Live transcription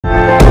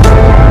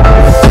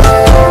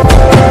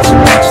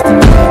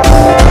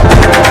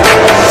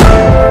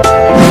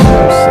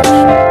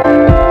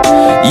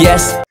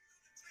Yes.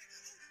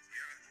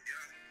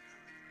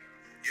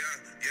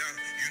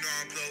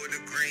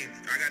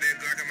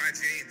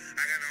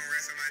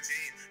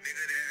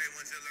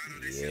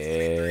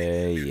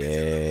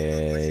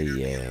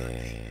 Yeah.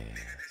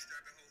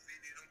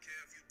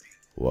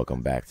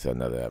 Welcome back to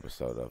another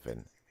episode of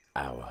an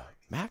Hour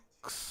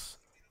MaXX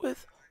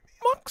with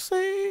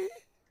MaXXy.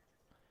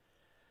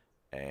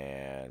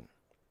 And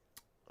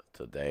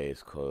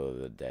today's quote of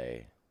the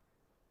day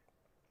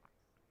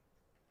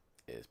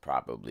is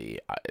probably,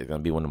 it's going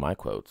to be one of my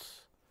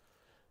quotes.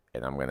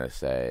 And I'm going to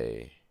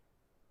say,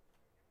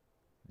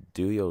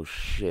 do your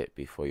shit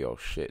before your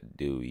shit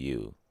do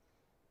you.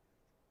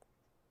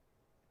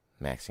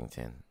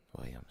 Maxington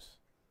Williams.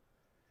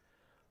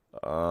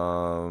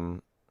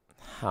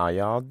 How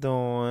y'all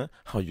doing?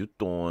 How you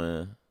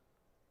doing?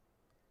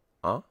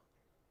 Huh?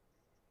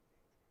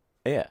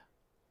 Yeah.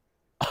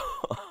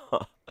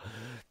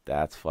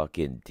 That's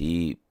fucking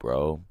deep,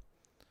 bro.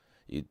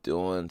 You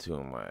doing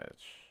too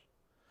much.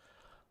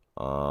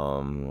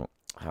 How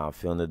I'm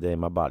feeling today?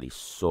 My body's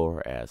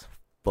sore as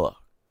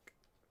fuck.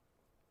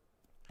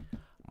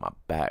 My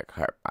back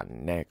hurt. My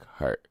neck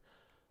hurt.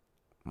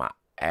 My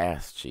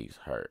ass cheeks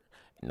hurt.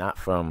 Not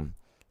from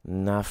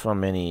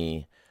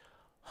any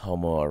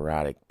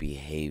homoerotic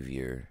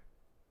behavior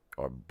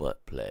or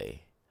butt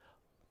play.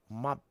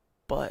 My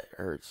butt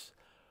hurts.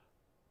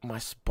 My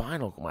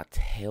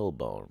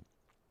tailbone.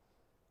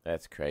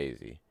 That's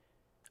crazy.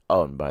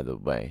 Oh, and by the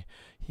way,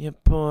 your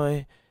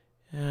boy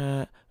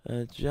had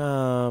a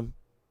job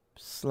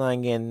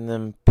slanging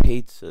them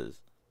pizzas.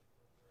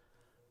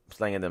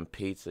 Slanging them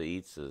pizza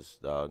eaters,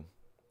 dog.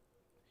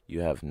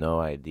 You have no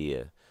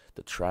idea.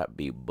 The trap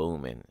be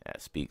booming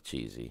at Speak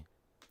Cheesy.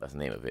 That's the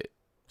name of it.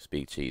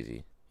 Speak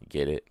Cheesy. You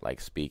get it? Like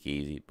Speak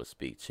Easy, but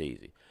Speak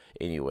Cheesy.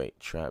 Anyway,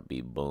 trap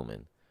be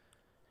booming.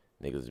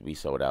 Niggas, we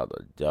sold out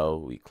the dough.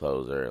 We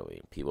close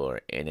early. People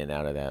are in and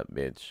out of that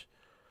bitch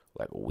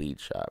like weed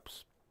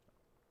shops.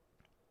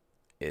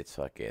 It's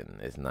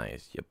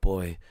nice. Your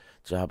boy,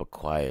 job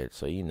acquired.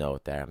 So you know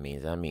what that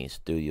means. That means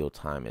studio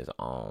time is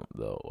on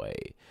the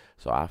way.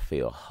 So I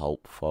feel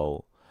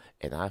hopeful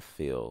and I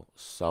feel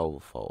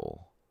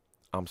soulful.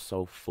 I'm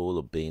so full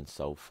of being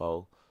so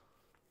full,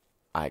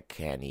 I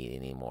can't eat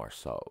any more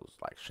souls,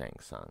 like Shang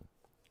Tsung.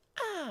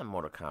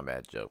 Mortal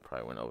Kombat joke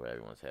probably went over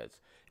everyone's heads.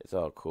 It's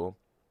all cool.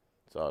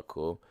 It's all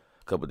cool.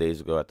 A couple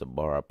days ago at the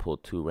bar, I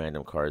pulled 2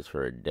 random cards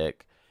from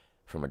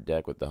a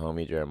deck with the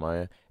homie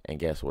Jeremiah, and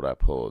guess what I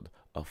pulled?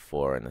 A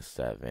 4 and a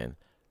 7.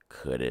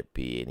 Could it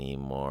be any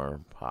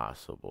more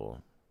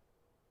possible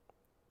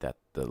that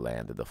the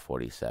land of the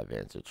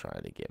 47s are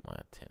trying to get my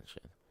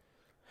attention?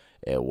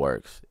 It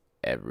works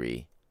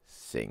every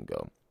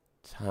single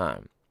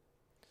time.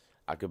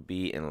 I could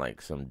be in like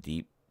some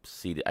deep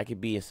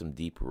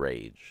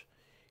rage,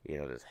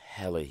 just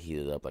hella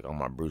heated up, like on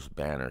my Bruce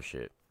Banner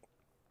shit,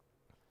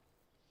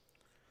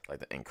 like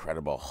the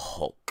Incredible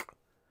Hulk.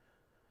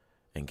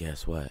 And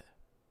guess what?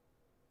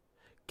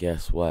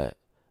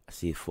 I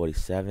see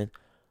 47.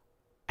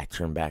 I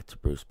turn back to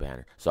Bruce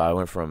Banner. So I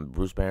went from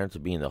Bruce Banner to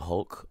being the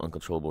Hulk,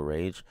 uncontrollable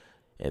rage,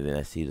 and then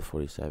I see the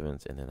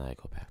 47s, and then I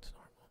go back to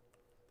normal.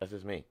 That's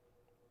just me,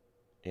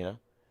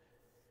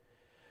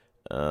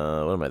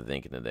 What am I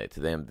thinking today?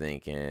 Today I'm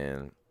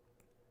thinking,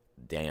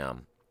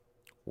 damn,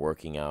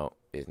 working out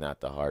is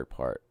not the hard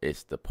part.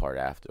 It's the part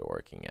after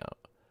working out.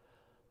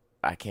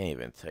 I can't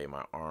even tell you,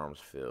 my arms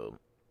feel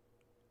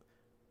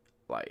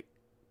like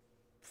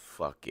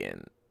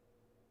fucking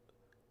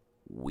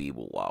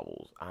weeble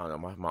wobbles. I don't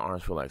know, my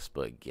arms feel like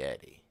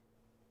spaghetti.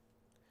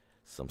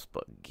 Some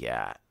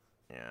spaghetti.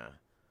 Yeah.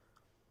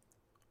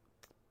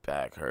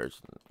 Back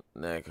hurts,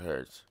 neck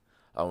hurts.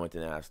 I went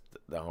and asked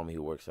the homie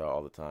who works out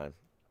all the time,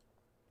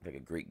 like a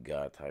Greek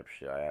god type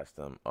shit. I asked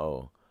him,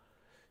 oh,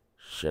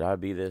 should I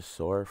be this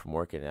sore from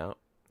working out?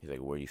 He's like,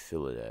 where do you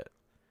feel it at?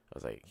 I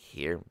was like,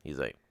 here? He's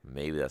like,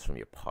 maybe that's from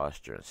your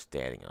posture and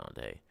standing all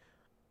day.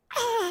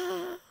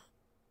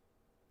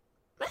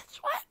 Bitch,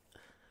 what?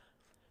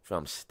 If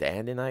I'm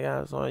standing, I got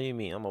that's all you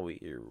mean. I'm over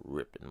here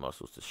ripping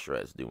muscles to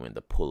shreds, doing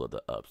the pull of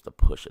the ups, the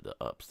push of the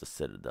ups, the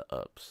sit of the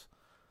ups.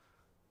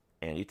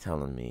 And you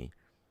telling me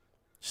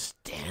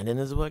standing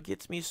is what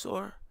gets me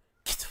sore?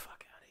 Get the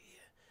fuck out of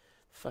here.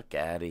 Fuck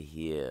out of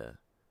here.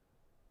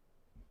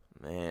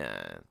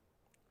 Man.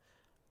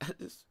 I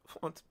just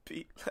want to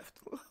be left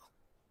alone.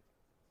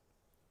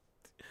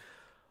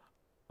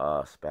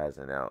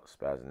 Spazzing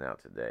out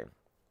today.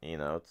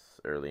 It's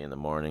early in the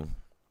morning.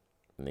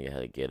 Nigga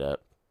had to get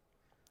up.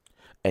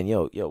 And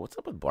yo, what's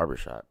up with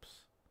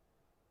barbershops?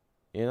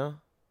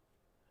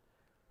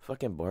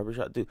 Fucking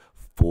barbershop, dude.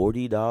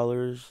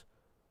 $40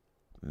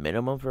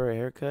 minimum for a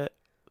haircut.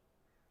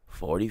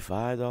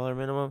 $45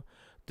 minimum,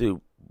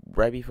 dude.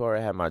 Right before I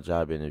had my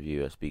job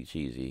interview at Speak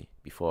Cheesy,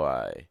 before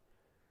I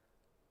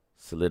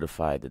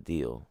solidified the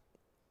deal,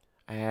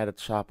 I had to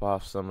chop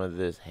off some of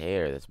this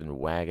hair that's been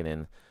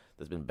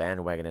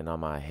bandwagoning on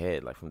my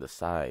head, like from the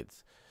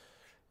sides,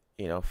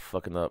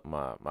 fucking up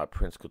my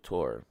Prince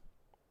Couture.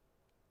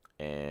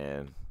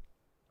 And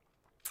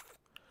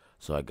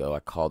so I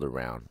called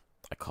around.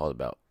 I called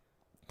about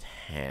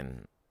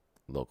 10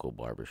 local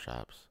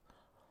barbershops.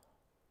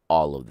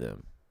 All of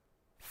them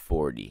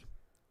 $40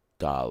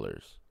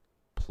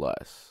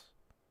 plus.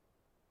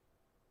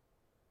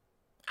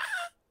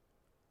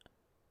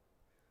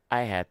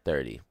 I had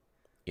 30.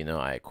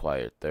 I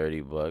acquired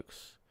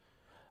 $30.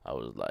 I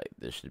was like,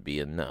 this should be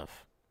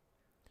enough.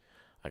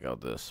 I go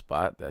to a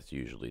spot that's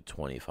usually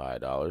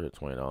 $25 or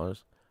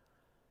 $20.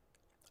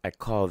 I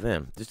call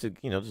them just to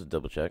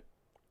double check.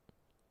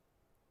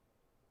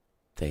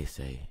 They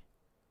say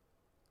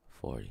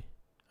 40.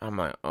 I'm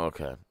like,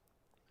 okay,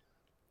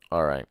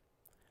 all right.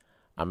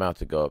 I'm about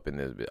to go up in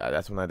this bit.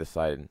 That's when I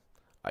decided,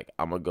 like,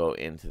 I'm gonna go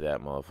into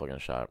that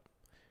motherfucking shop.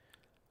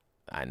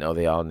 I know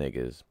they all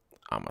niggas.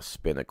 I'm gonna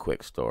spin a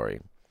quick story.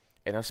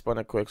 And I spun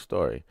a quick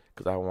story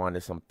because I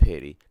wanted some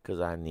pity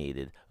because I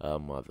needed a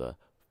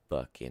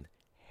motherfucking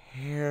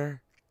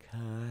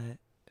haircut.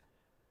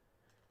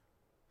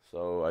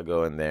 So I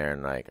go in there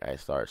and, like, I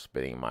start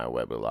spitting my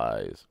web of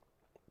lies.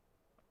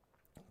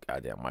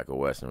 Goddamn, Michael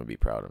Weston would be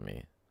proud of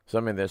me. So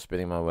I'm in there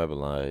spitting my web of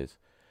lies.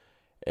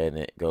 And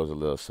it goes a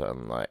little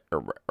something like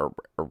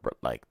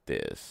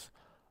this.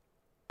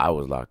 I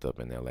was locked up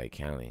in L.A.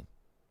 County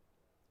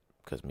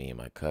because me and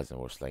my cousin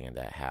were slinging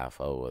that half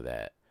over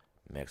that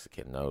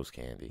Mexican nose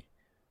candy.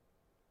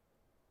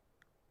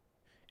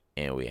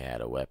 And we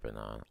had a weapon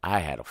on. I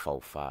had a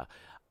 4.5.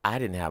 I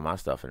didn't have my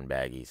stuff in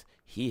baggies.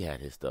 He had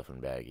his stuff in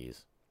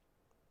baggies.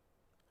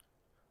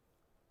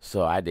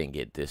 So I didn't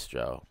get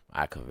distro.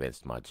 I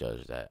convinced my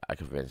judge that. I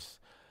convinced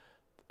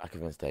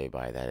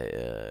everybody that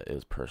it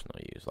was personal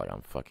use. Like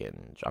I'm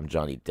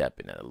Johnny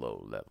Depping at a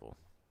low level.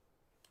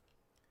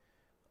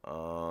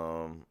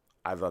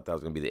 I thought that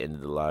was gonna be the end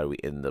of the lie. We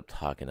ended up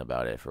talking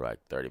about it for like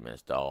 30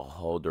 minutes. The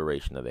whole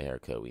duration of the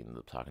haircut, we ended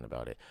up talking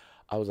about it.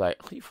 I was like,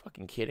 are you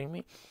fucking kidding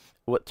me?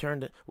 What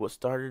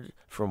started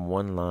from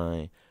one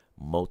line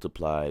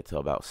multiplied to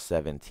about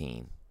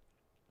 17.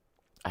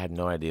 I had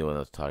no idea what I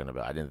was talking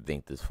about. I didn't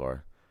think this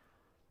far.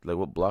 Like,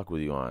 what block were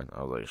you on?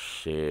 I was like,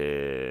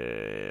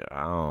 shit,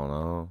 I don't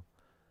know.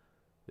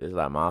 This is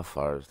like my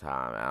first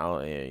time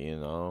out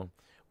here.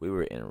 We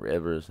were in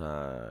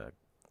Riverside.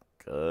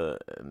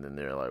 And then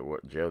they're like,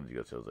 what jail did you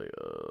go to? I was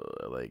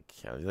like,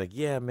 He's like,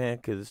 yeah, man,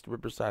 because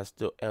Riverside's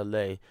still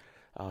L.A.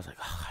 I was like,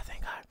 oh,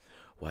 thank God.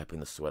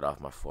 Wiping the sweat off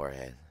my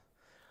forehead,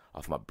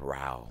 off my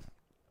brow.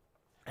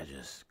 I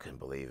just couldn't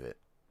believe it.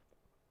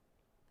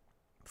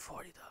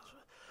 $40.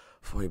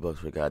 $40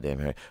 for goddamn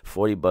hair.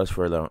 $40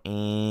 for a little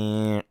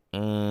on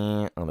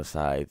the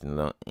sides and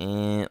a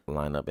little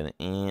line up in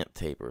an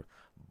taper.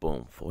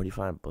 Boom.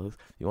 $45.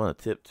 You want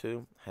a tip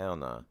too? Hell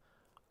nah.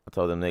 I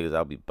told them niggas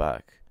I'll be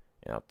back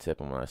and I'll tip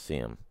them when I see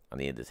them. I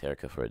needed this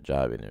haircut for a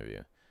job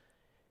interview,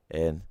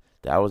 and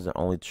that was the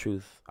only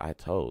truth I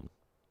told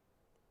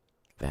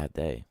that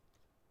day,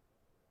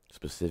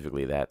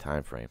 specifically that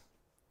time frame.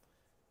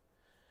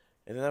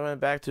 And then I went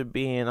back to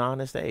being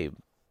honest Abe.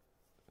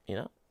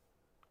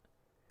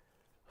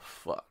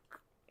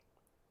 Fuck.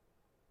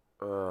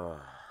 Ugh.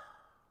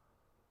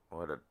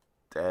 What a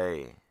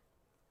day.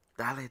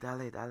 Dale.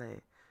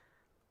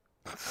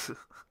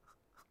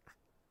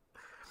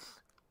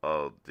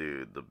 Oh,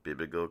 dude, the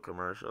Bibigo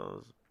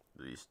commercials.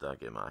 Be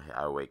stuck in my head.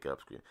 I wake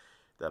up screaming.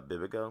 That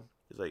Bibigo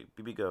is like,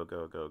 BB go,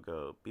 go, go,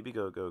 go. BB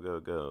go, go, go,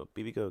 go.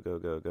 BB go, go,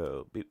 go,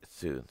 go.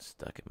 Soon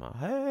stuck in my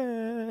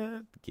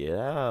head. Get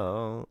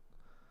out.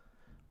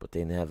 But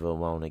they never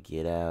want to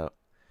get out.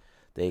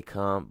 They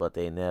come, but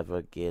they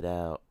never get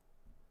out.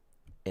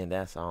 And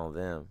that's on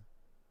them.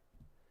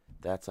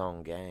 That's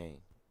on gang.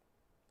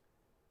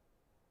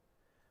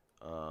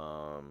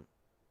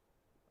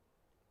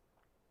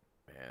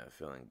 Man,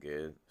 feeling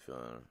good.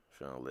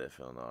 Feeling lit.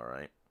 Feeling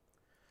alright.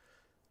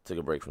 Took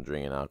a break from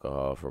drinking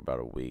alcohol for about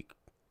a week.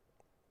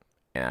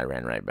 And I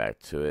ran right back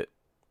to it.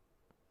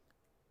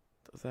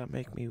 Does that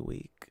make me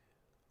weak?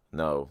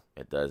 No,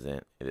 it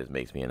doesn't. It just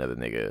makes me another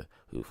nigga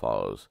who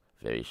falls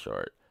very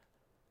short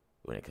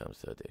when it comes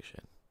to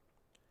addiction.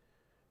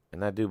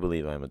 And I do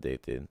believe I'm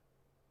addicted.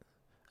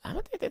 I'm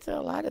addicted to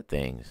a lot of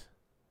things.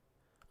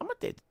 I'm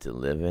addicted to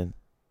living.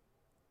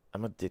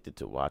 I'm addicted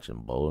to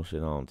watching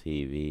bullshit on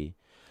TV.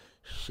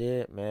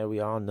 Shit, man, we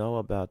all know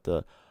about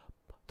the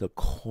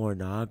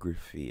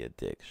pornography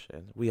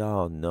addiction. We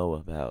all know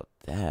about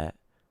that.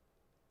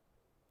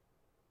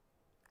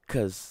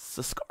 'Cause it's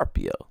a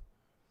Scorpio.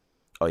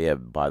 Oh, yeah,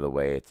 by the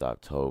way, it's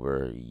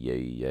October.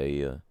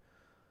 Yeah.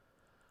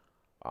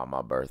 On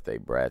my birthday,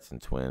 brats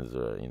and twins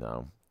are,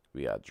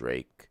 we got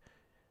Drake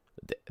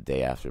the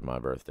day after my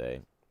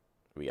birthday.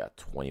 We got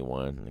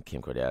 21 and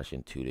Kim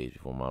Kardashian 2 days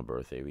before my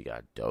birthday. We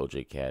got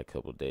Doja Cat a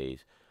couple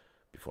days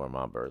before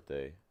my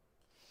birthday.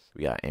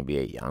 We got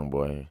NBA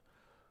Youngboy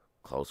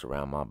close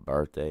around my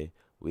birthday.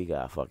 We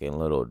got fucking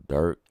Little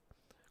Durk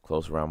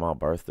close around my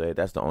birthday.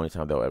 That's the only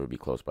time they'll ever be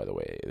close, by the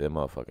way. Them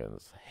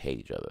motherfuckers hate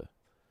each other.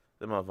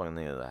 Them motherfucking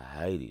niggas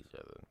hate each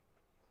other.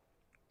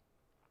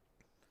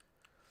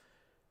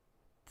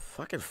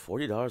 Fucking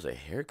 $40 a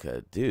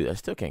haircut, dude. I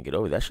still can't get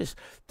over that. That's just,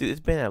 dude. It's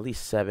been at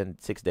least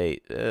 5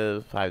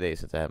 days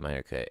since I had my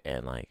haircut,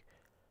 and like,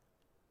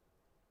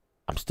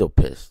 I'm still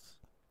pissed.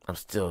 I'm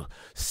still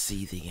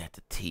seething at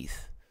the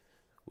teeth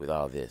with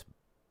all this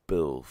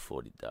bill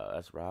 $40.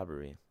 That's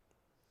robbery.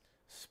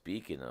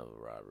 Speaking of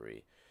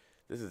robbery,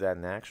 this is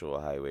an actual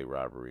highway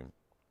robbery.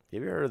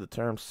 Have you heard of the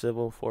term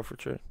civil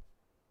forfeiture?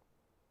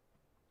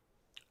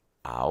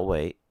 I'll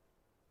wait.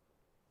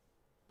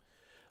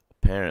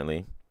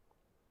 Apparently,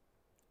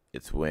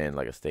 it's when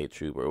like a state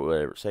trooper or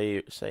whatever.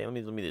 Say. Let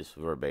me just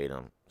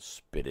verbatim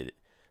spit it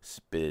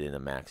in a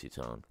maxi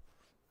tone.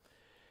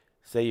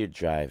 Say you're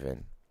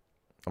driving.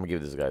 I'm gonna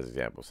give this guy's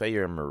example. Say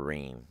you're a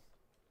Marine,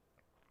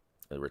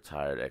 a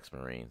retired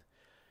ex-Marine,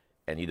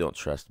 and you don't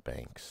trust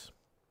banks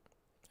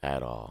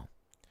at all.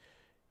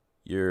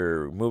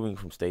 You're moving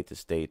from state to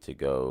state to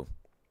go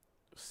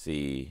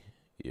see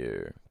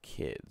your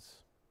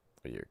kids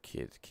or your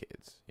kids.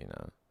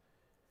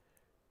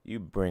 You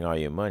bring all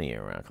your money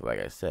around. 'Cause like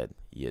I said,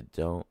 you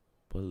don't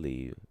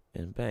believe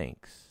in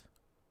banks.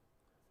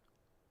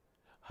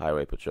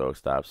 Highway patrol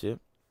stops you.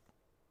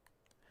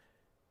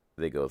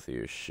 They go through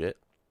your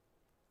shit.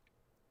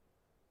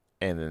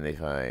 And then they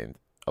find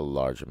a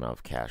large amount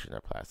of cash in their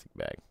plastic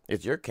bag.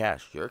 It's your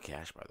cash,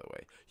 by the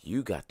way.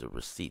 You got the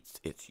receipts.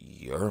 It's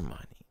your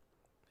money.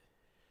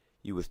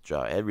 You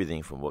withdraw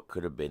everything from what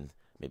could have been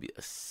maybe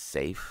a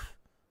safe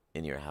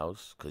in your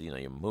house because,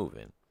 you're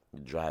moving.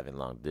 You're driving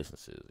long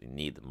distances. You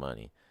need the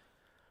money.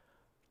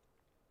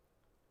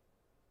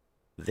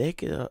 They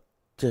could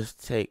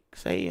just take,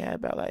 say you had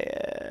about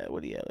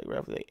what do you have, like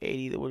roughly like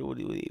 80,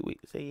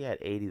 say you had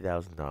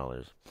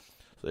 $80,000.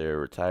 So you're a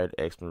retired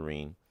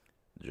ex-Marine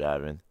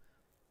driving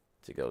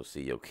to go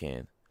see your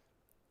kin,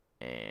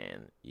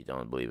 and you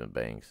don't believe in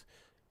banks,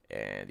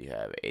 and you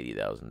have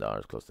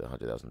 $80,000, close to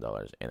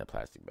 $100,000 in a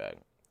plastic bag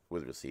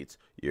with receipts.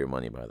 Your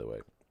money, by the way.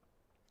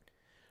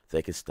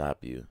 They could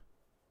stop you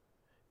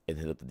and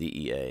hit up the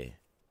DEA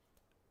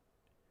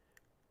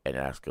and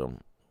ask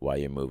him why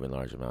you're moving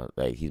large amounts.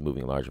 Like he's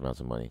moving large amounts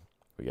of money.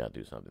 We gotta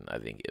do something. I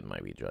think it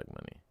might be drug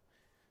money.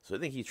 So I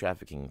think he's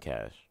trafficking in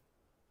cash.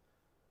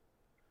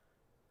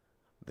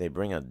 They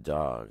bring a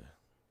dog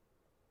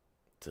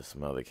to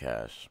smell the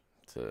cash,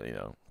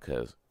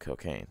 because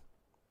cocaine.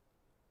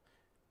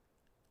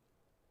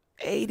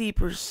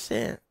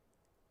 80%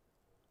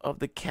 of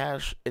the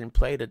cash in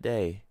play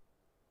today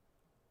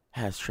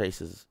has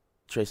trace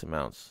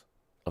amounts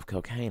of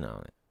cocaine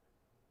on it.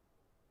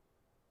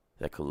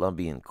 That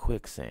Colombian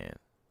quicksand,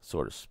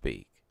 so to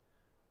speak.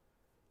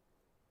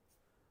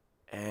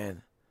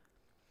 And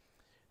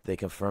they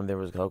confirmed there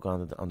was coke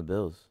on the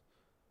bills.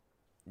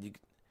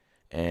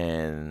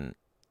 And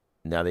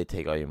now they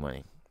take all your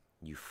money.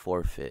 You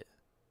forfeit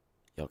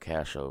your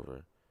cash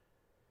over.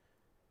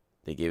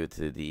 They give it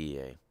to the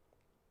DEA.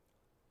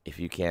 If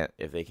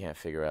they can't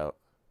figure out,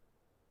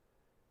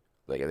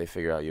 like if they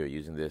figure out you're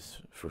using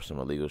this for some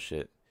illegal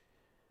shit,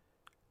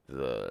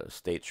 the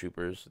state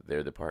troopers,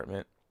 their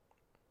department,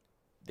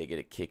 they get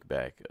a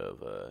kickback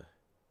of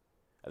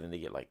I think they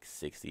get like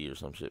 60 or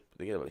some shit.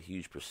 They get a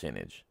huge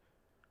percentage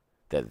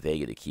that they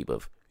get to keep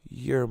of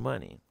your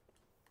money.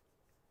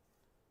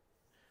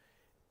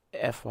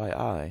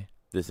 FYI,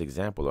 this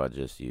example I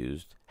just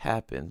used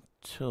happened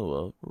to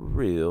a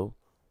real,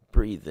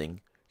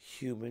 breathing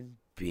human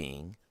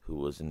being who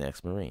was an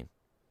ex-Marine.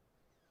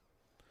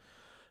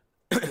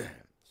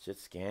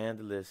 Shit's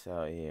scandalous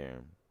out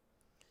here.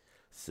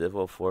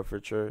 Civil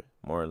forfeiture,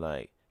 more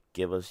like,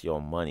 give us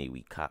your money,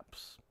 we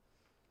cops.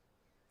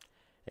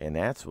 And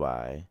that's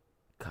why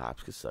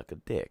cops could suck a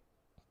dick.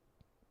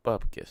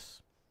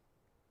 Bupkis.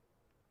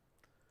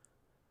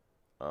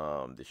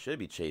 They should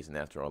be chasing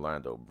after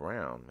Orlando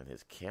Brown and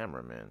his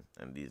cameraman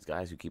and these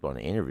guys who keep on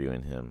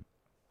interviewing him.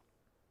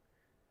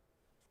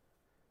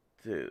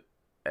 Dude,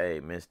 hey,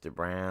 Mr.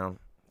 Brown.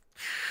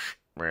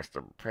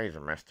 Mr.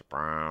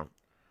 Brown.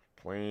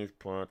 Please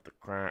put the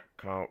crack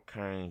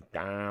cocaine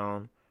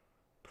down.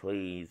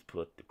 Please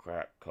put the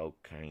crack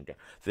cocaine down.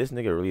 This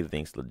nigga really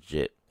thinks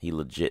legit. He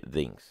legit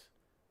thinks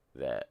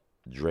that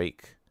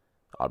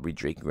Aubrey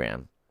Drake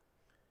Graham,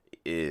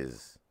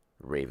 is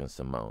Raven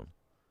Simone.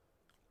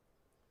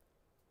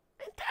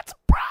 And that's a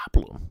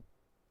problem.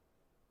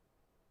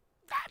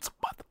 That's a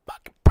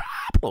motherfucking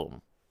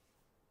problem.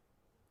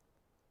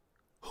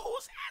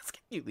 Who's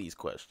asking you these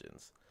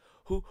questions?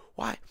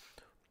 Why?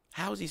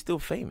 How is he still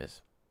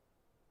famous?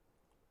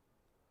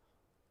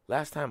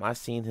 Last time I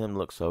seen him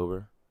look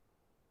sober,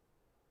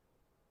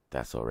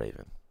 that's so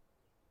Raven.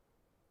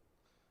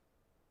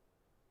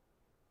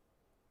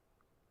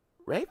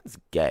 Raven's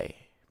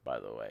gay, by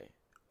the way.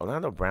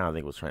 Orlando Brown, I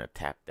think, was trying to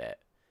tap that.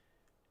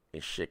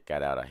 And shit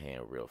got out of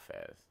hand real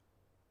fast.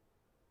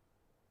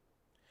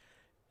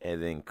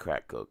 And then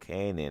crack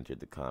cocaine entered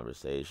the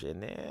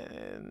conversation,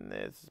 and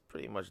it's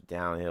pretty much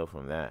downhill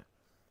from that.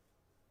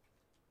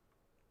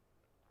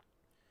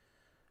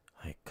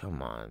 Like,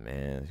 come on,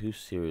 man. You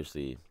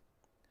seriously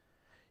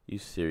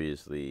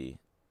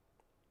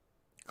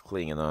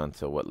clinging on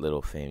to what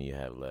little fame you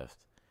have left,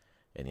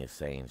 and you're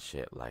saying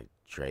shit like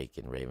Drake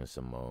and Raven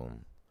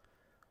Simone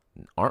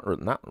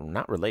aren't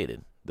not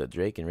related. That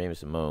Drake and Raven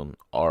Simone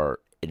are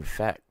in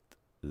fact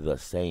the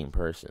same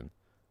person.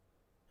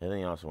 And then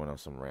he also went on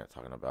some rant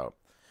talking about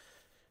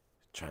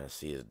Trying to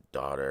see his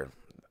daughter.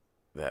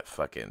 That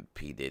fucking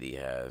P. Diddy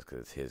has, because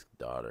it's his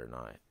daughter,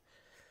 not.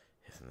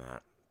 It's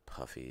not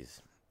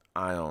Puffy's.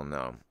 I don't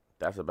know.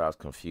 That's about as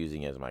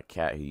confusing as my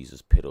cat who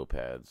uses piddle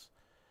pads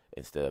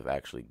instead of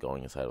actually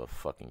going inside of a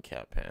fucking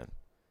cat pan.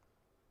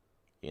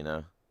 You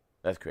know?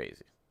 That's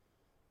crazy.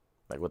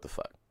 Like, what the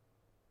fuck?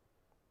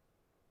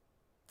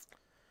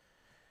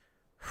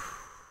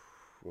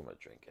 Where my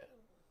drink at?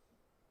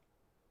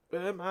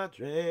 Where my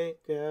drink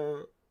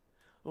at?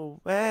 Oh,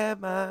 where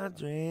my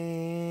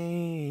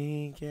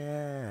drink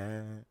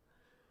at?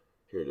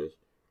 Here it is.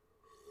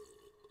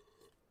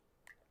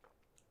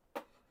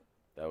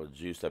 That was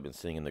juice I've been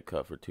sitting in the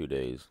cup for 2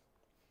 days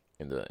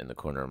in the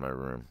corner of my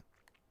room.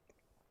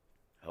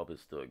 I hope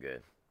it's still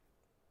good.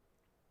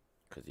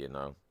 Cause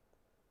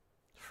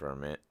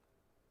ferment.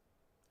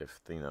 If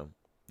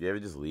you ever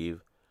just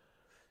leave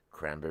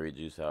cranberry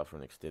juice out for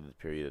an extended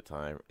period of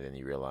time and then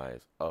you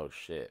realize, oh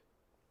shit,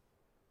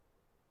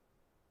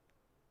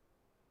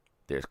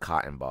 there's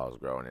cotton balls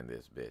growing in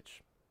this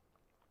bitch.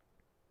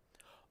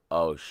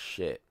 Oh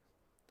shit,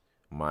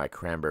 my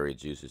cranberry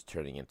juice is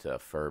turning into a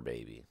fur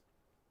baby.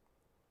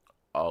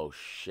 Oh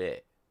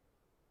shit.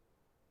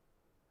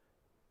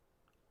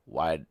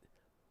 Why'd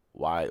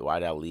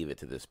I leave it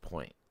to this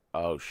point?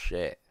 Oh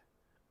shit.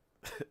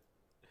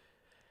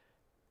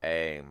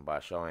 Hey, by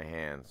showing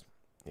hands,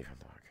 even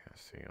though I can't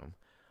see them,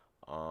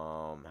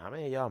 how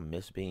many of y'all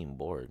miss being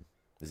bored?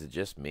 Is it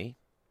just me?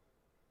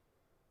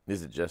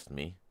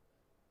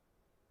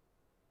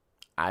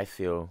 I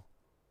feel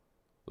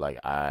like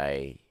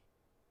I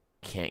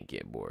can't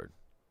get bored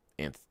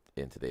in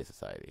today's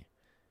society.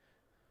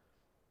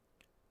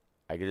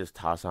 I could just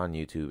toss on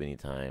YouTube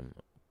anytime.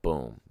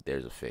 Boom,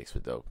 there's a fix for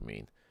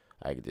dopamine.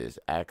 I could just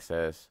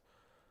access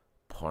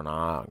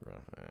pornography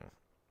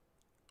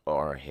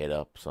or hit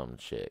up some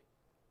chick.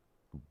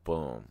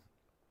 Boom.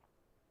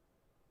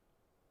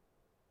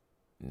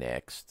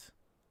 Next,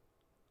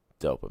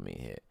 dopamine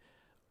hit.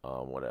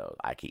 What else?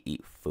 I could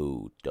eat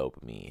food,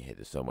 dopamine hit.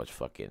 There's so much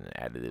fucking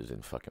additives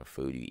in fucking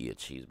food. You eat a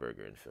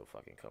cheeseburger and feel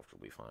fucking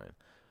comfortably fine.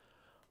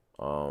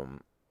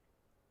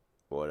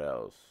 What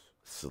else?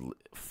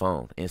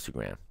 Phone,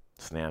 Instagram,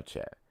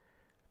 Snapchat.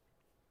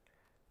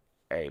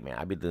 Hey man,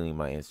 I be deleting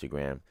my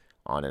Instagram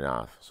on and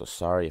off. So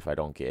sorry if I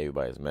don't get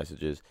everybody's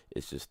messages.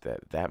 It's just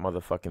that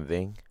motherfucking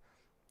thing,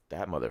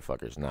 that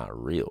motherfucker's not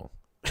real.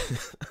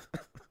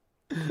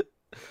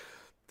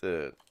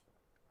 Dude,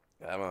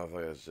 that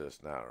motherfucker's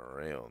just not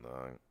real,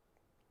 dog.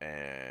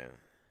 And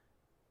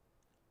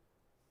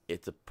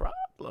it's a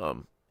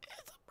problem.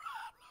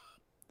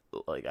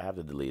 Like, I have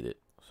to delete it.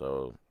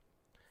 So,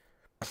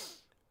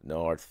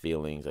 no hard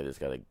feelings. I just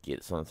gotta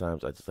get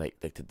sometimes. I just like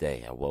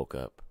today, I woke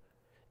up,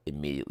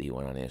 immediately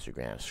went on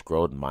Instagram,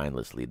 scrolled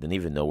mindlessly, didn't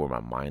even know where my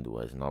mind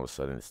was. And all of a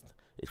sudden,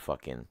 it's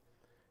fucking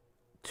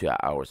 2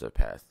 hours have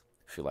passed.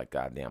 I feel like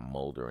goddamn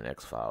Mulder and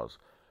X-Files.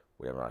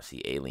 Whenever I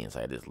see aliens,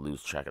 I just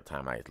lose track of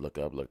time. I just look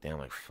up, look down,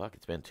 like, fuck,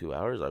 it's been 2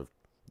 hours. I've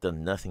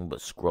done nothing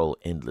but scroll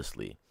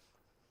endlessly.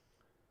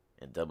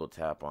 And double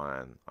tap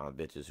on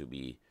bitches who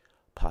be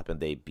popping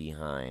they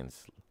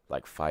behinds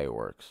like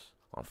fireworks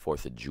on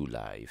 4th of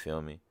July. You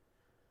feel me?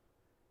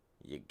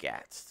 You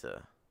gats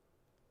to.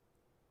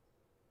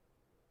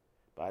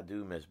 But I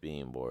do miss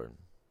being bored.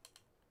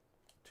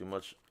 Too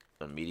much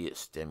immediate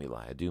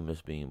stimuli. I do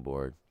miss being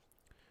bored.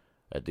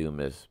 I do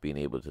miss being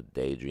able to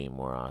daydream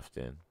more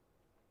often.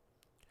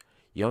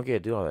 You don't get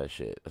to do all that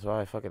shit. That's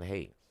why I fucking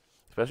hate.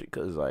 Especially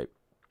because, like,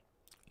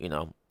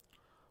 I'm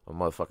a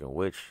motherfucking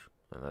witch.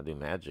 And I do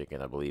magic.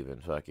 And I believe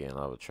in fucking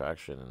law of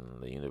attraction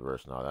and the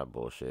universe and all that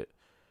bullshit.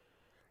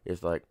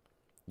 It's like,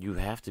 you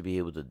have to be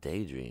able to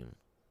daydream.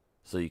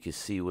 So you can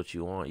see what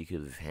you want. You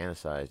can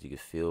fantasize. You can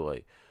feel,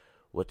 like,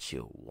 what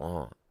you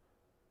want.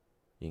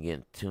 You can get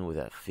in tune with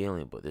that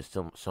feeling. But there's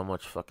still so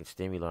much fucking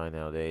stimuli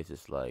nowadays.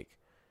 It's like,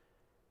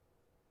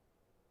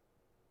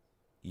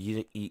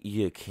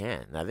 You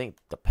can. I think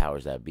the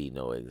powers that be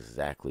know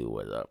exactly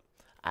what's up.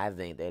 I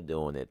think they're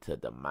doing it to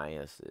the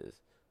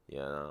masses.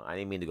 I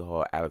didn't mean to go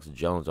hard Alex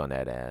Jones on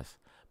that ass,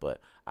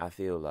 but I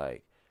feel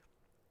like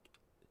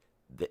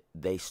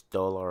they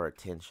stole our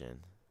attention,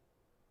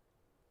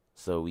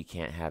 so we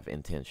can't have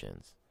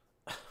intentions.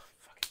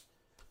 Fuck it.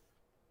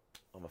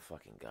 I'm a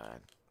fucking god.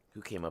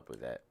 Who came up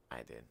with that? I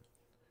did.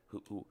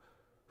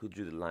 Who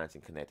drew the lines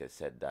and connected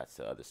said dots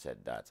to other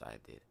said dots? I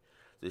did.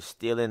 They're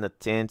stealing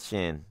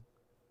attention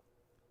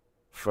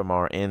from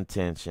our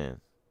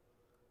intention.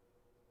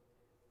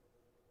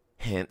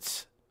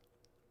 Hence,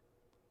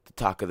 the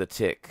talk of the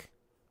tick,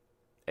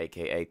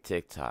 aka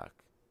TikTok.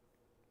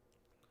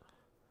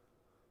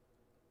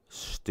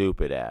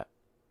 Stupid app.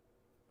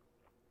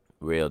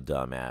 Real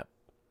dumb app.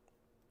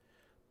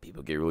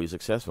 People get really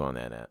successful on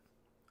that app.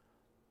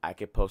 I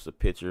could post a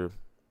picture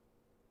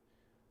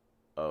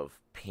of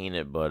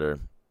peanut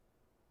butter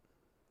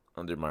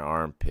under my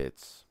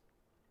armpits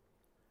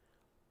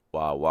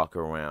while I walk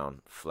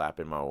around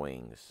flapping my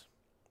wings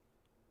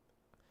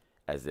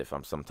as if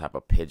I'm some type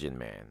of pigeon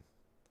man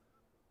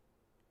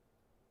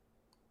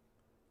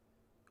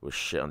with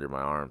shit under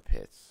my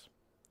armpits.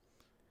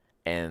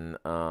 and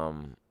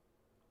I'll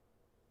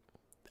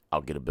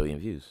get a billion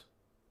views.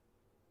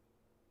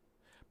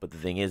 But the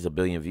thing is, a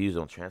billion views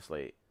don't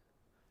translate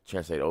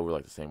over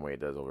like the same way it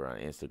does over on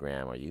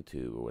Instagram or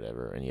YouTube or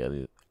whatever,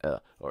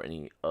 or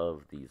any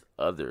of these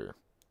other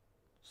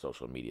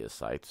social media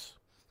sites.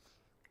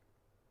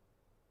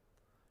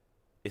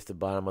 It's the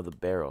bottom of the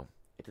barrel.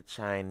 It's a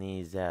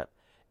Chinese app,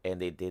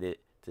 and they did it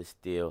to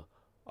steal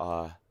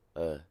our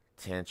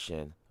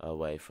attention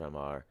away from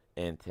our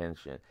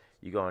intention.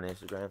 You go on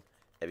Instagram,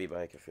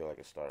 everybody can feel like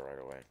a star right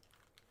away.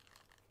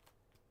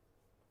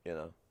 You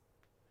know?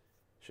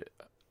 Shit.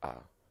 I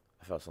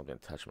felt something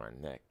touch my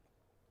neck.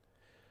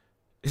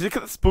 Is it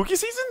because it's spooky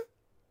season?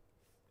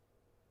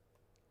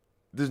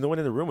 There's no one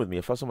in the room with me.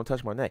 I felt someone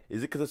touch my neck.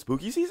 Is it because it's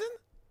spooky season?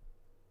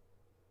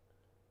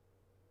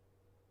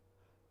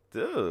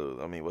 Dude,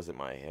 I mean, was it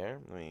my hair?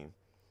 I mean,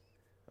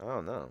 I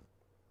don't know.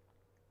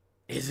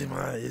 Is it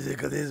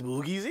because it's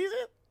spooky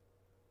season?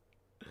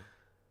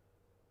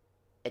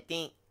 I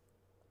think.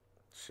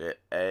 Shit,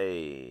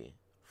 hey.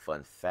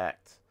 Fun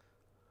fact.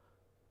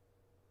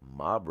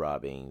 Mob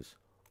robbings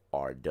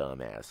are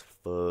dumb as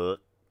fuck.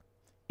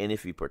 And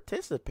if you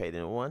participate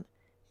in one,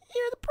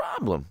 you're the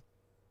problem.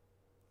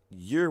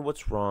 You're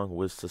what's wrong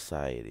with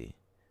society.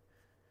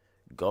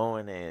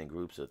 Going in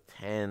groups of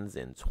 10s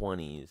and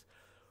 20s,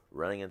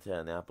 running into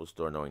an Apple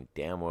store knowing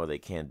damn well they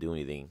can't do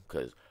anything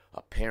because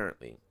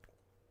apparently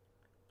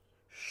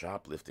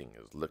shoplifting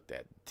is looked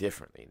at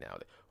differently now.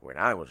 When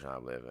I was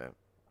shoplifting,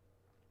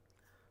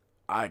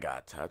 I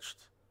got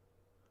touched.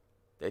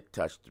 They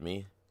touched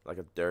me like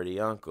a dirty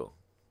uncle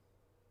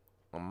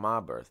on my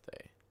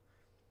birthday.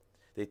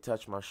 They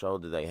touched my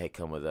shoulder. They, hey,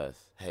 come with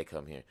us. Hey,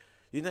 come here.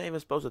 You're not even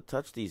supposed to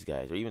touch these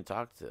guys or even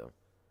talk to them.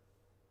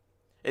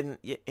 And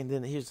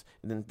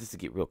then just to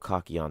get real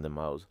cocky on them,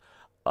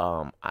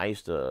 I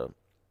used to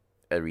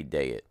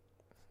everyday it.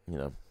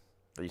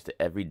 I used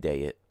to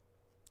everyday it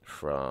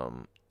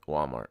from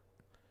Walmart.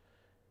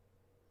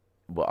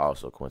 But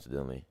also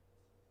coincidentally,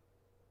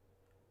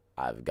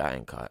 I've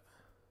gotten caught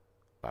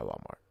by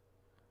Walmart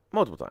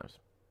multiple times.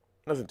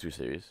 Nothing too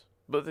serious,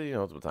 but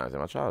multiple times in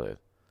my childhood.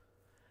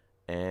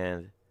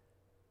 And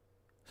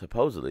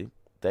supposedly,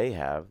 they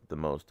have the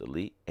most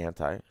elite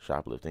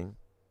anti-shoplifting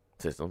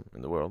system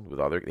in the world.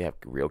 They have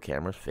real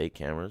cameras, fake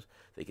cameras.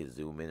 They can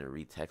zoom in and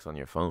read text on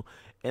your phone.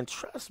 And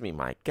trust me,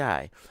 my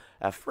guy,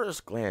 at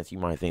first glance, you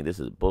might think this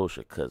is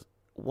bullshit because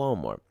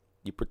Walmart,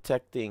 you're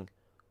protecting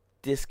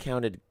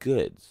discounted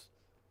goods.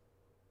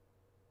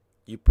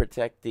 You're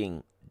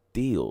protecting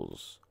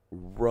deals,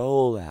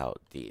 rollout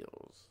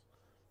deals.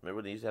 Remember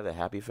when they used to have the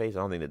happy face? I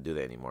don't think they do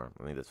that anymore.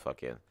 I think that's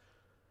fucking.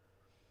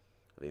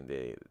 I think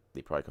they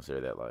probably consider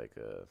that like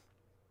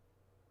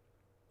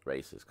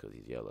racist because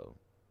he's yellow,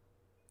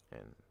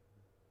 and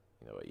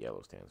you know what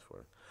yellow stands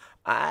for.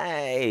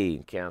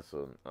 I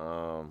canceled.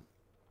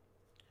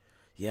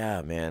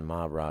 Yeah, man,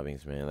 mob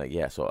robbings, man. Like,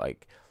 yeah, so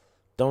like,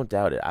 don't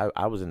doubt it.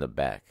 I was in the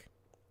back,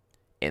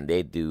 and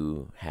they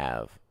do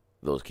have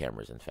those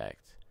cameras, in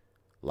fact,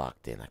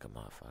 locked in like a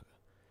motherfucker.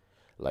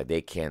 Like,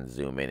 they can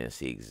zoom in and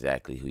see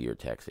exactly who you're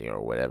texting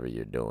or whatever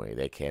you're doing.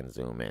 They can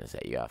zoom in and say,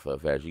 yeah, for a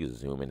fact, you can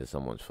zoom into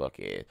someone's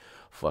fucking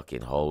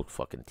whole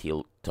fucking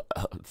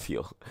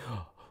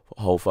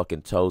whole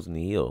fucking toes in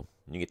the heel.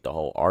 You get the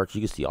whole arch.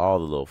 You can see all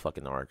the little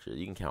fucking arches.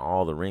 You can count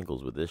all the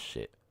wrinkles with this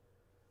shit.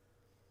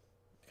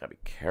 You gotta be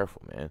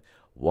careful, man.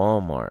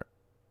 Walmart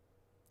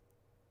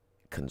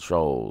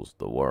controls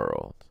the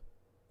world.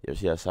 You ever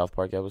see that South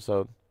Park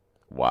episode?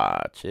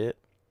 Watch it.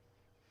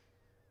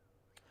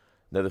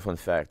 Another fun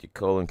fact, your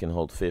colon can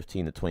hold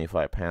 15 to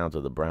 25 pounds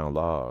of the brown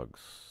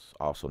logs,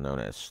 also known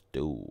as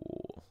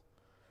stool,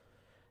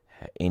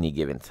 at any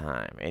given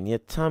time. And your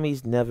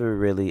tummy's never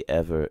really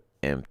ever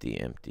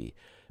empty,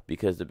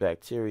 because the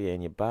bacteria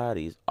in your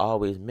body's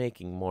always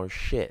making more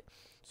shit.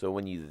 So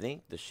when you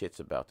think the shit's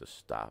about to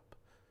stop,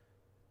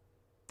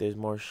 there's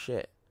more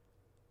shit.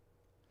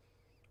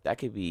 That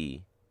could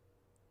be,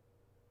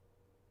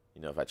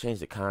 if I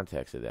change the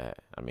context of that,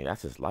 I mean,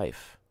 that's just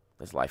life.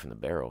 That's life in the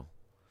barrel.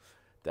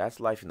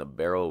 That's life in the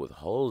barrel with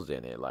holes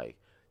in it. Like,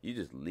 you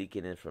just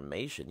leaking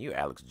information. You're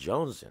Alex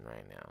Jonesing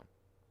right now.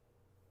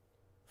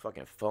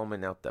 Fucking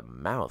foaming out the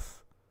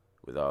mouth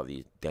with all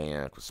these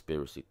damn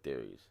conspiracy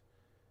theories.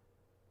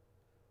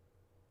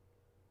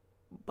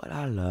 But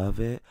I love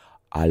it.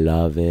 I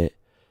love it.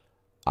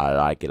 I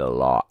like it a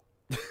lot.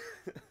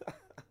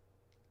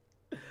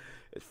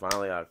 It's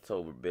finally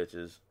October,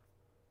 bitches.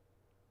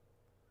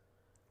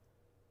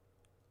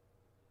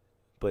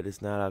 But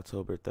it's not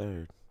October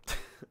 3rd.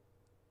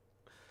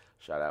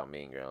 Shout out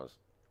Mean Girls.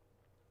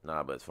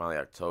 Nah, but it's finally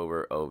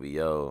October,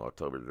 OVO,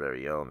 October's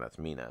very own. That's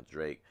me, not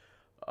Drake.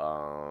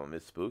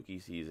 It's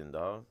spooky season,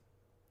 dog.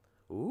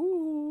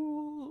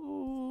 Ooh.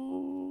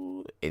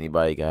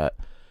 Anybody got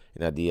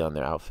an idea on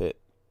their outfit?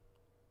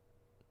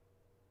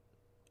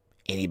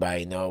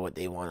 Anybody know what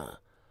they want to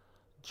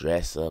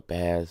dress up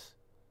as?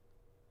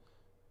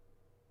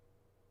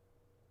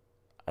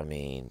 I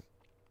mean,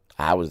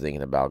 I was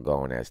thinking about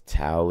going as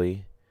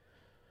Towley.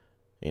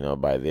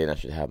 By then I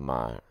should have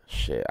my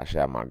shit. I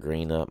should have my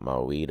green up, my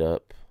weed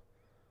up.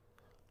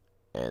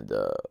 and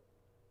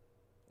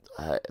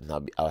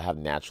I'll have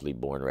naturally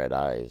born red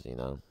eyes.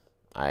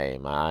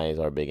 My eyes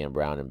are big and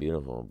brown and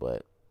beautiful,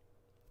 but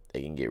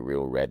they can get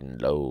real red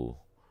and low,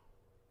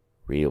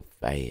 real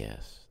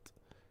fast.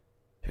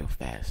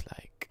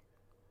 Like,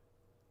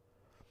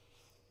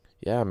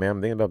 yeah, man,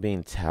 I'm thinking about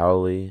being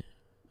towely.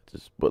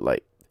 But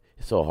like,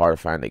 it's so hard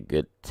to find a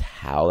good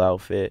towel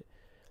outfit.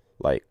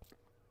 Like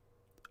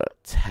a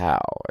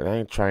towel, and I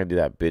ain't trying to do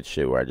that bitch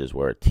shit where I just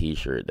wear a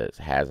t-shirt that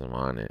has them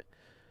on it.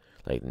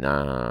 Like,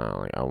 nah,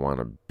 like I want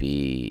to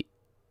be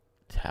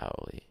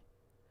towely.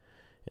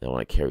 And I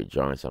want to carry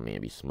joints on me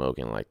and be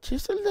smoking like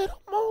just a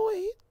little more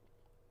weed.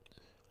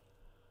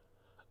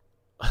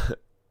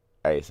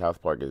 Hey,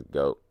 South Park is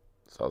GOAT.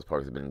 South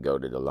Park has been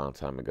goated a long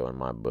time ago in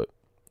my book.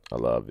 I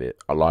love it.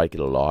 I like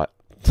it a lot.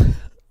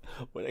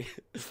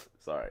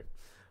 Sorry.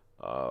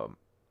 Um,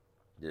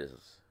 just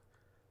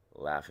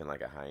laughing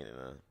like a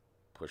hyena,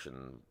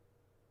 pushing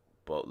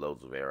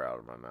boatloads of air out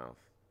of my mouth.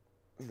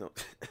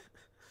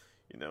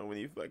 You know, when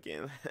you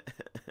fucking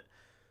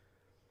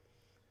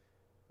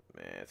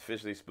man, it's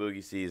officially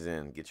spooky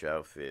season. Get your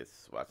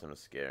outfits. Watch them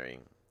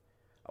scaring.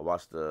 I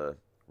watched the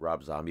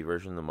Rob Zombie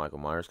version of Michael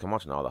Myers. I'm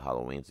watching all the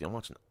Halloweens. I'm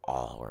watching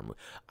all horror movies.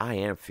 I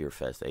am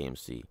Fearfest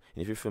AMC.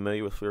 And if you're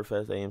familiar with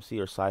Fearfest AMC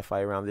or sci-fi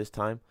around this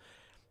time,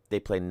 they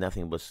play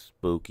nothing but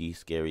spooky,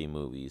 scary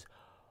movies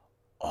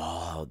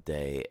all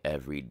day,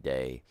 every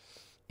day,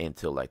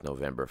 until like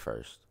November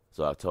 1st.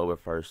 So October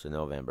 1st to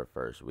November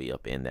 1st, we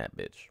up in that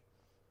bitch.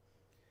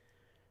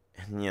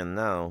 And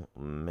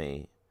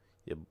me,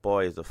 your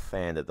boy is a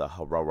fan of the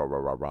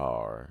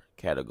horror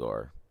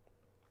category.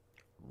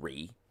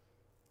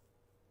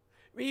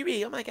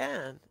 Riri, oh my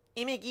god.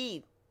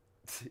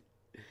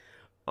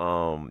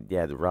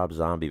 Yeah, the Rob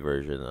Zombie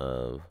version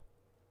of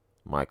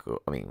Michael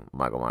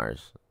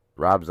Myers.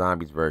 Rob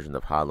Zombie's version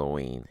of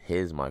Halloween,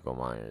 his Michael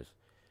Myers,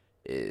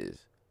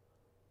 is,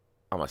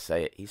 I'm gonna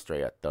say it, he's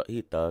straight up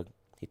he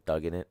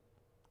thugging it.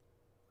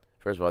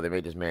 First of all, they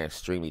made this man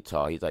extremely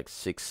tall. He's like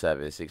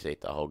 6'7", 6'8",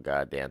 the whole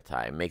goddamn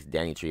time. It makes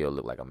Danny Trejo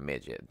look like a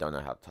midget. Don't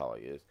know how tall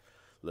he is.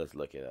 Let's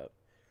look it up.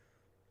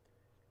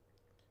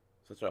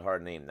 Such a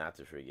hard name not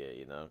to forget,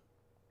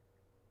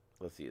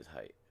 Let's see his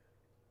height.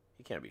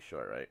 He can't be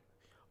short, right?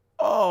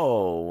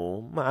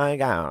 Oh my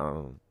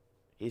god.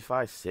 He's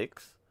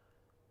 5'6".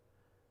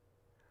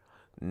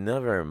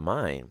 Never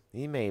mind.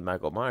 He made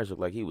Michael Myers look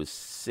like he was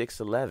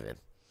 6'11".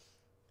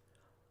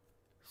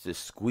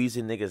 Just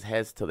squeezing niggas'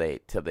 heads till they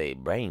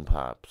brain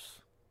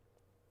pops.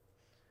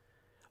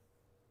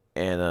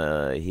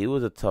 And he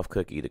was a tough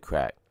cookie to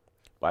crack.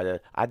 I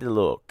did a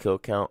little kill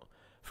count.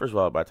 First of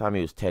all, by the time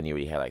he was 10, he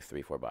already had like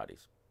 3-4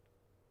 bodies.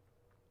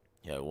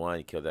 Yeah, one,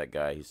 he killed that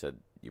guy. He said,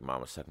 "Your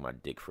mama sucked my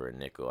dick for a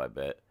nickel, I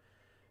bet."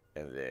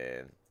 And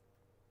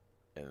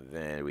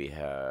then we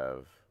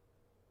have,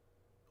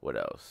 what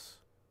else?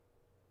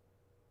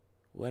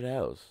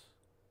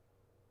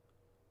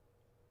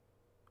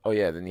 Oh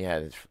yeah, then he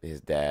had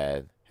his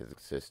dad, his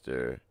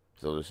sister,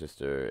 his older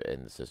sister,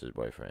 and the sister's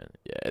boyfriend.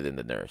 Yeah, and then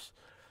the nurse.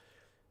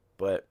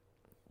 But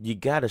you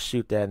gotta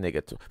shoot that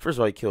nigga. First of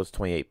all, he kills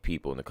 28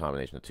 people in the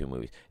combination of two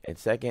movies. And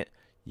second,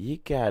 you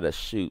gotta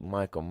shoot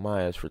Michael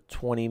Myers for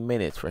 20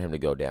 minutes for him to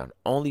go down.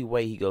 Only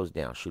way he goes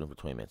down, shoot him for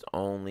 20 minutes.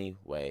 Only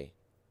way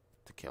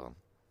to kill him.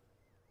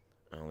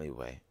 Only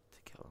way to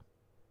kill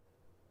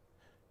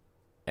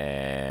him.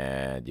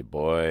 And your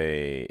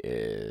boy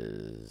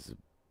is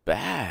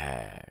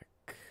back.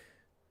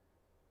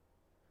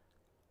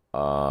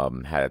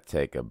 Had to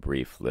take a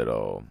brief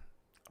little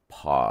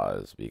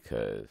pause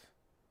because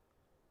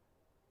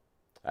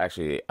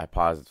actually I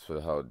paused for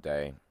the whole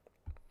day.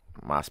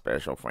 My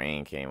special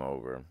friend came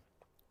over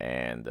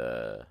and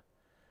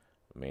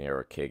me and her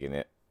were kicking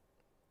it.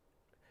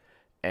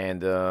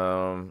 And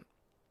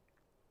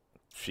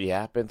she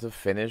happened to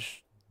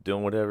finish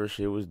doing whatever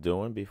she was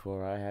doing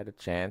before I had a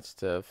chance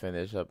to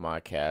finish up my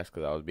cast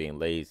because I was being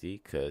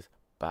lazy because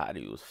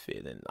body was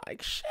feeling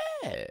like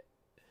shit.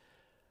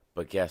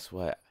 But guess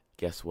what?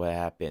 Guess what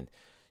happened?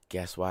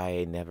 Guess why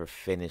I never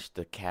finished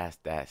the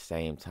cast that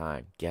same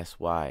time? Guess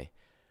why?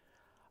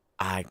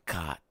 I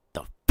got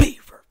the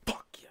fever.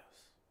 Fuck yes.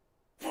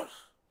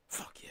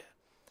 Fuck yeah.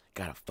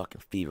 Got a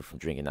fucking fever from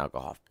drinking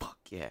alcohol. Fuck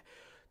yeah.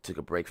 Took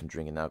a break from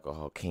drinking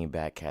alcohol. Came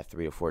back, had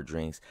 3 or 4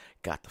 drinks.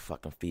 Got the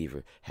fucking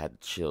fever. Had the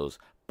chills.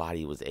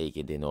 Body was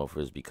aching. Didn't know if it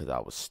was because I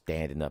was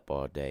standing up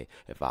all day.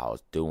 If I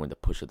was doing the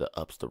push of the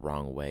ups the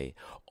wrong way.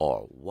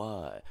 Or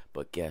what.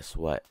 But guess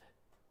what?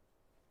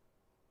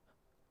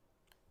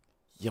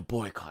 Your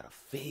boy caught a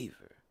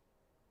fever.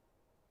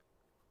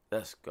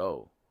 Let's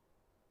go.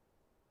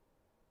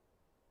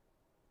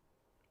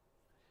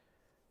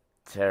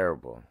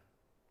 Terrible.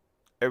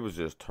 It was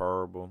just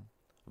terrible.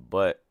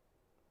 But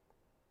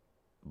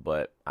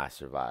I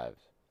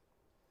survived.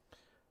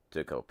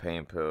 Took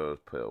cocaine pills,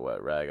 put a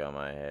wet rag on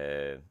my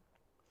head,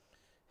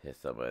 hit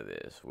some of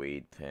this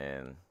weed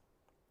pen,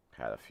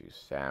 had a few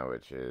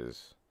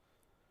sandwiches,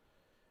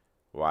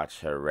 watched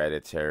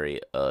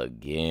Hereditary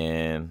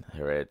again.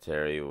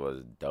 Hereditary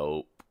was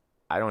dope.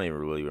 I don't even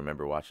really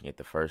remember watching it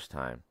the first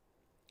time,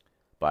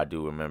 but I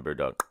do remember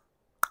the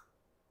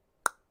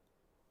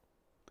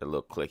The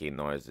little clicking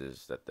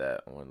noises that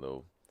that one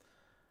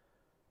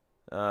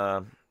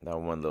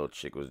little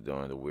chick was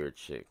doing, the weird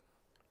chick.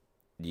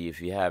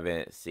 If you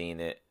haven't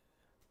seen it,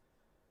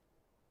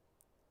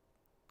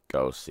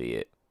 go see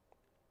it.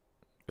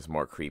 It's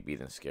more creepy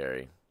than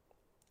scary.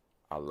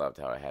 I loved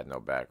how it had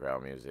no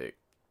background music.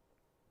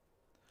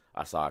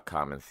 I saw a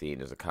common theme.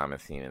 There's a common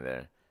theme in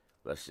there.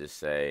 Let's just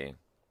say,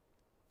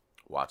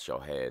 watch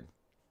your head.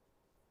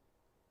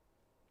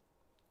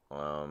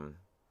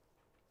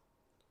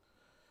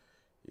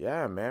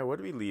 Yeah, man. Where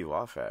do we leave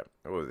off at?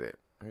 What was it?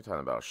 We're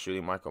talking about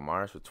shooting Michael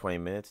Myers for 20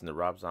 minutes in the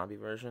Rob Zombie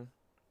version.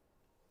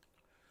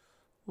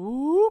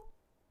 Whoop.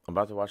 I'm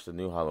about to watch the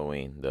new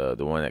Halloween, the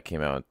one that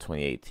came out in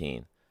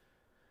 2018.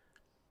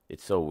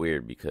 It's so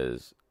weird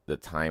because the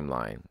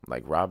timeline,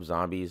 like Rob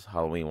Zombie's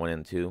Halloween 1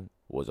 and 2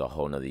 was a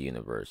whole nother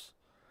universe.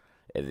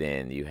 And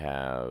then you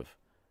have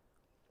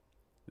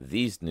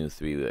these new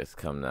three that's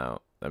coming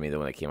out. I mean, the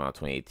one that came out in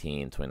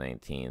 2018,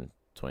 2019,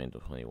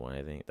 2021,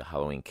 I think. The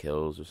Halloween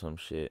Kills or some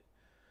shit.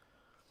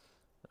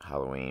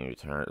 Halloween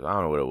Returns. I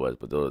don't know what it was,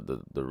 but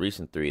the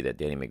recent three that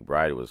Danny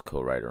McBride was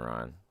co-writer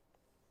on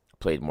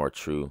played more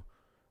true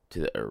to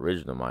the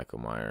original Michael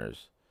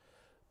Myers,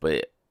 but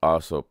it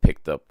also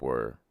picked up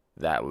where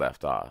that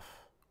left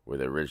off, where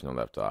the original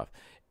left off.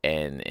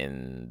 And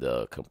in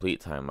the complete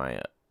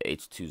timeline,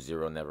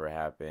 H20 never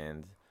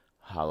happened.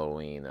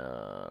 Halloween,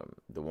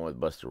 the one with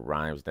Buster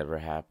Rhymes never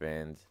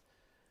happened.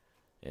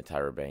 And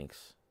Tyra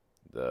Banks.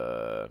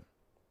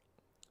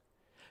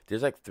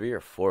 There's like 3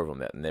 or 4 of them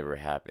that never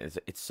happened.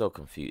 It's so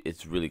confused.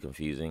 It's really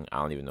confusing. I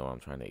don't even know what I'm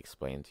trying to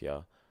explain to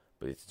y'all,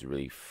 but it's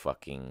really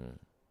fucking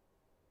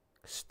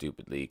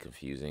stupidly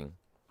confusing.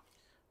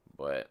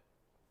 But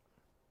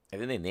I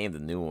think they named the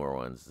newer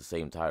ones the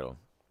same title.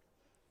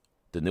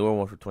 The newer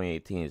one for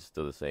 2018 is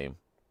still the same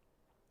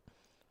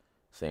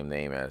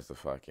name as the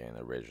fucking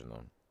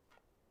original.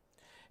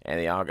 And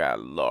they all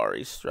got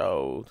Laurie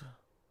Strode.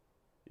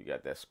 You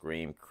got that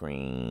Scream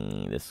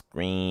Queen. The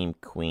Scream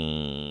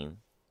Queen.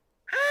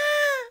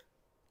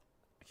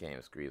 I can't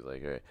even scream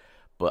like her.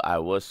 But I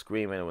was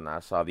screaming when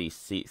I saw these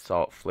sea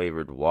salt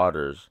flavored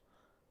waters,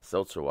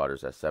 seltzer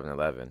waters at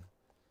 7-Eleven.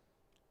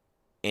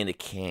 In a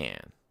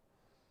can.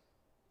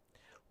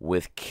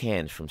 With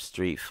Ken from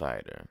Street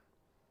Fighter.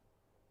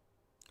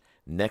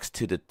 Next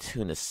to the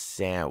tuna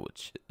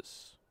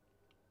sandwiches.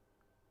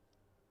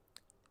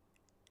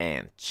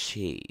 And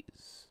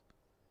cheese.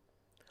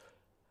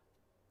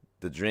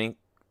 The drink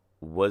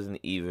wasn't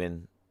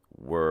even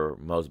where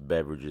most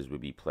beverages would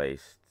be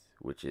placed,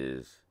 which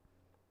is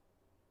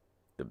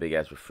the big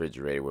ass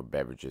refrigerator where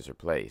beverages are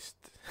placed.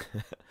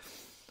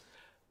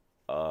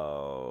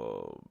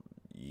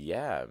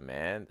 Yeah,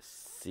 man.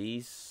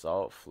 Sea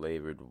salt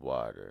flavored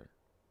water.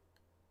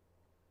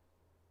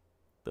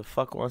 The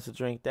fuck wants to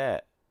drink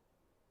that?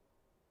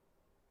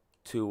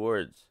 2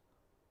 words.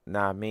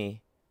 Not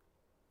me.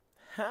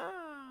 Ha.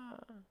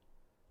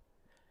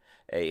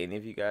 Hey, any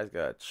of you guys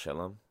got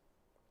chillum?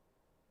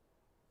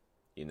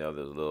 You know,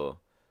 those little.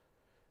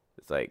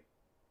 It's like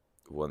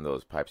one of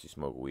those pipes you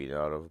smoke weed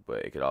out of,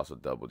 but it could also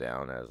double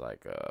down as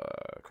like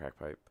a crack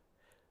pipe.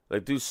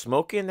 Like, dude,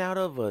 smoking out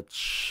of a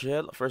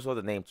chill. First of all,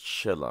 the name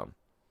chillum.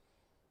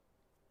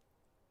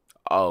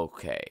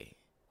 Okay,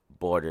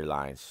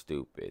 borderline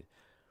stupid.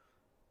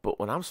 But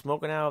when I'm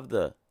smoking out of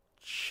the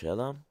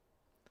chillum,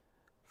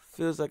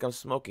 feels like I'm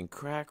smoking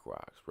crack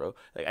rocks, bro.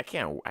 Like I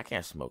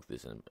can't smoke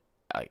this in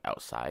like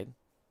outside.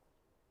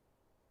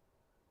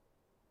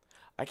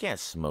 I can't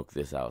smoke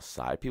this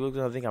outside. People are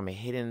gonna think I'm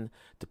hitting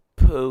the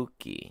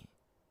pokey.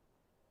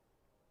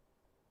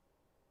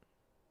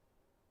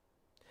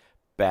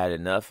 Bad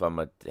enough I'm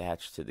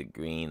attached to the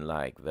green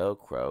like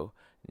Velcro.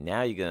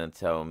 Now you're gonna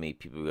tell me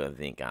people are gonna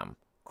think I'm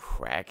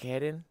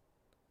crackheading?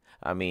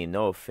 I mean,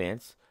 no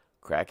offense.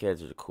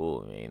 Crackheads are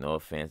cool. I mean, no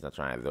offense. Not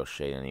trying to throw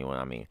shade at anyone.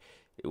 I mean,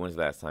 when's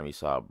the last time you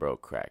saw a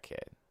broke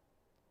crackhead?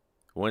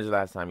 When's the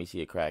last time you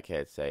see a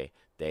crackhead say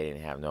they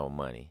didn't have no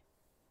money?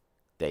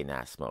 They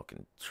not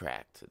smoking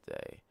crack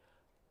today.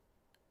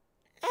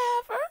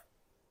 Ever.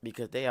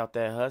 Because they out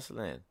there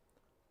hustling.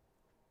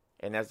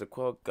 And as the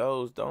quote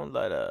goes, don't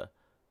let a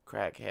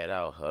crackhead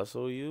out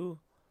hustle you.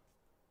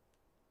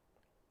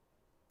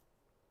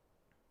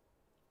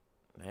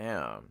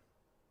 Damn.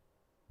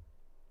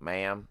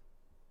 Ma'am.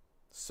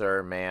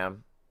 Sir,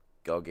 ma'am.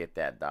 Go get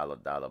that dollar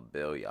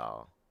bill,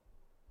 y'all.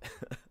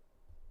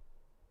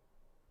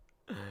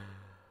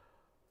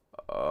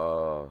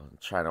 Oh,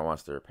 China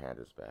wants their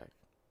pandas back.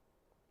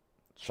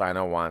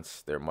 China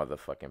wants their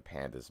motherfucking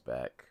pandas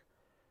back.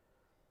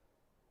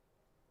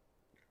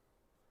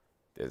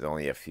 There's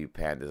only a few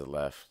pandas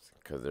left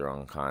because they're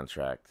on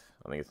contract.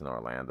 I think it's in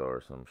Orlando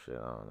or some shit.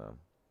 I don't know.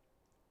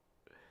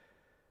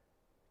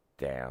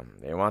 Damn,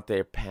 they want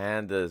their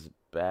pandas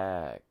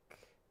back.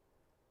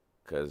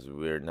 Because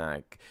we're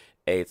not.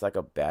 Hey, it's like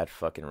a bad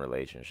fucking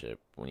relationship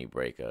when you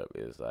break up.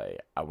 It's like,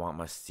 I want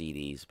my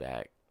CDs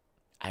back.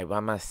 I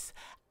want my.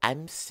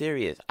 I'm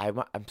serious.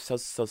 I'm so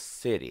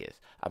serious.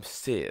 I'm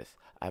serious.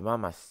 I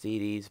want my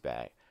CDs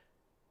back.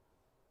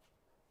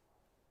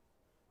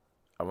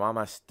 I want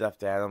my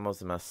stuffed animals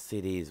and my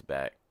CDs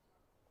back.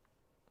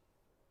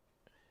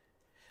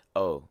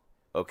 Oh,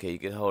 okay, you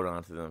can hold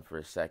on to them for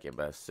a second,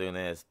 but as soon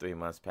as 3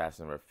 months pass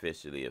and we're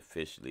official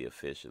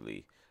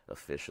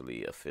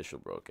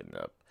broken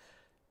up,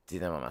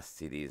 then I want my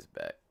CDs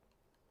back.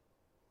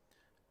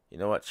 You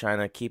know what,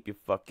 China? Keep your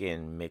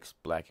fucking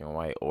mixed black and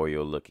white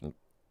Oreo looking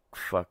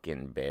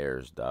fucking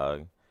bears,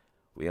 dog.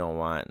 We don't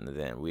want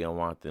them. We don't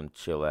want them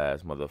chill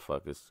ass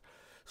motherfuckers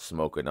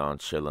smoking on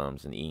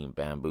chillums and eating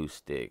bamboo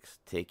sticks.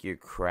 Take your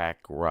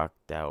crack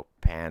rocked out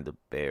panda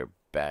bear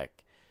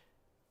back.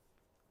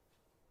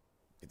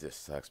 It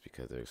just sucks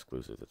because they're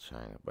exclusive to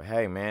China. But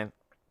hey, man,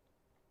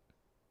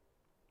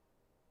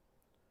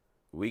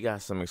 we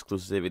got some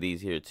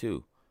exclusivities here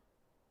too.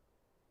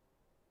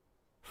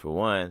 For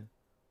one,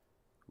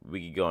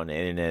 we can go on the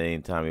internet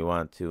anytime we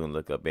want to and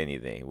look up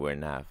anything. We're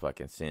not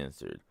fucking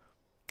censored.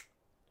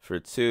 For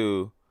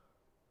two,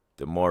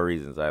 the more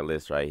reasons I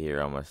list right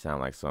here, I'm gonna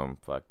sound like some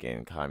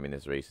fucking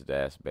communist racist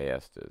ass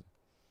bastard.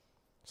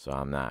 So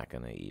I'm not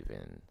gonna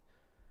even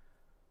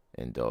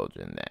indulge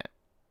in that.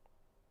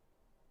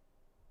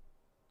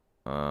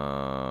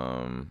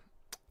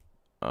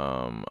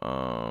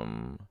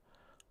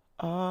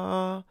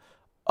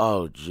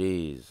 Oh,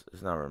 jeez.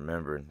 It's not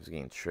remembering. It's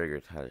getting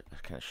triggered. I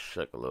kind of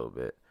shook a little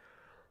bit.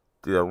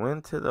 Dude, I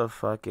went to the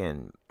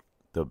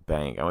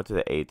bank. I went to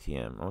the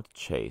ATM. I went to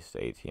Chase, the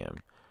ATM.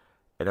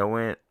 And I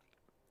went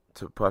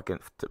to Puckin.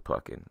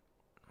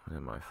 What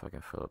am I,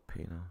 fucking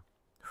Filipino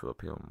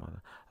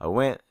mother. I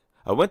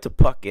went to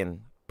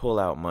Puckin, pull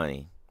out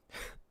money.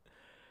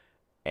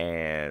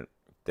 And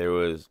there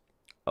was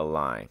a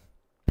line.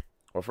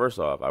 Well, first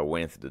off, I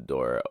went through the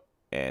door,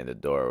 and the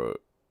door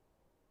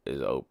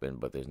is open,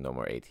 but there's no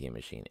more ATM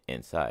machine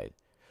inside.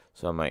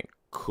 So I'm like,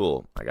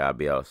 cool. I gotta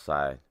be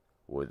outside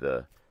where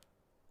the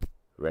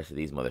rest of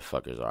these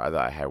motherfuckers are. I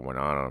thought I had went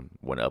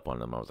up on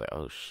them. I was like,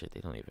 oh shit, they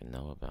don't even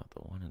know about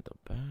the one in the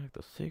back,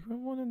 the secret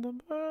one in the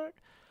back.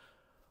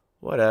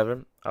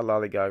 Whatever. I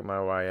lollygog my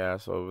white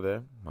ass over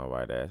there. My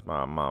white ass.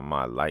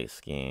 My light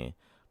skin,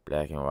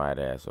 black and white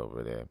ass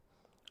over there.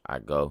 I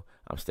go.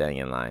 I'm standing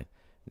in line.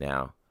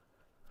 Now,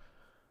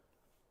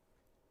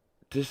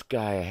 this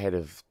guy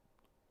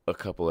a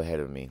couple ahead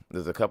of me.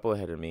 There's a couple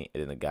ahead of me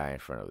and then a guy in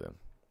front of them.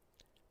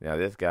 Now,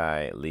 this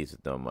guy leaves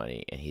with no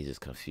money, and he's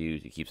just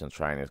confused. He keeps on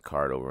trying his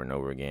card over and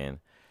over again.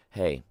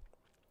 Hey,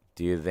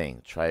 do your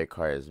thing. Try your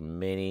card as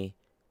many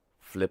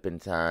flipping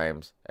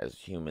times as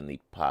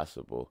humanly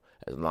possible,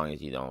 as long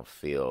as you don't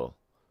feel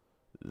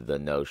the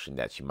notion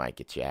that you might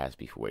get your ass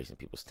beat for wasting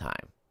people's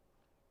time.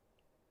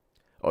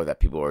 Or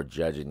that people are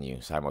judging you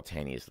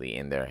simultaneously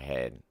in their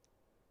head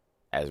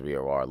as we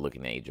are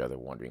looking at each other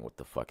wondering what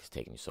the fuck is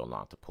taking you so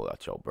long to pull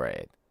out your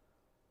bread.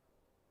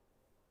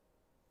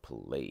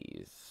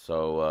 Please.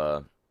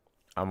 So,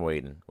 I'm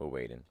waiting. We're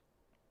waiting.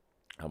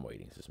 I'm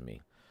waiting. It's just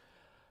me.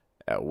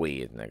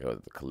 We, and that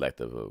goes the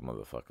collective of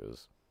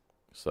motherfuckers.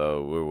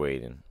 So, we're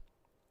waiting.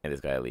 And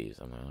this guy leaves.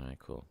 I'm like, alright,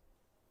 cool.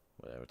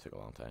 Whatever, it took a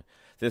long time.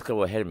 This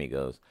couple ahead of me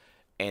goes.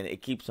 And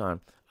it keeps on,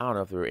 I don't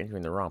know if they were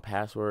entering the wrong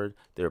password,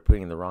 they were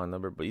putting in the wrong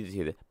number, but you just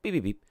hear the beep,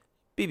 beep, beep,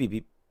 beep, beep,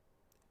 beep,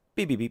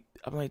 beep, beep, beep.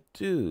 I'm like,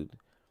 dude,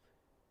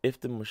 if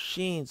the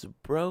machine's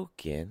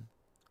broken,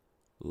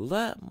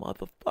 let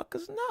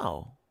motherfuckers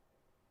know.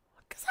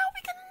 Because how are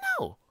we gonna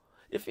know?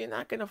 If you're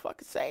not gonna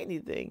fucking say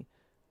anything,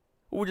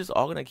 we're just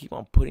all gonna keep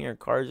on putting our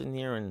cards in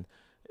here and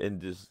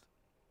just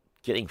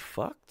getting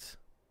fucked?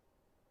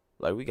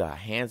 Like, we got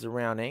hands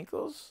around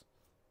ankles?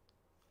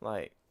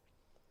 Like,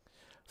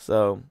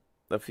 so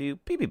a few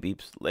beep beep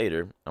beeps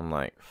later, I'm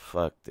like,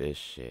 fuck this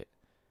shit.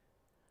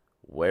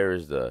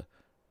 Where's the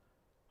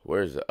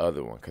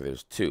other one? Because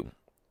there's two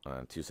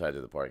on two sides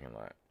of the parking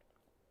lot.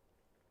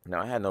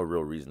 Now, I had no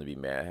real reason to be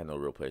mad. I had no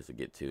real place to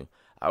get to.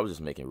 I was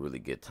just making really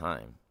good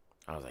time.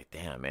 I was like,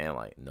 damn, man,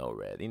 like, no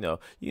red. You know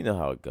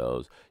how it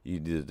goes.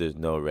 There's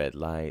no red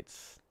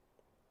lights.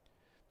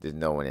 There's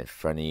no one in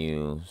front of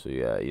you, so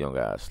you don't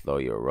gotta slow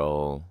your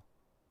roll.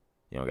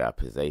 You don't gotta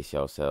possess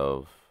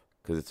yourself,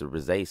 because it's a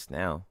race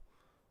now.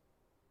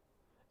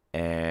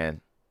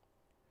 And,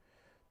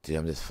 dude,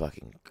 I'm just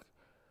fucking,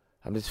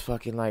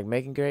 like,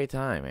 making great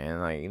time, man.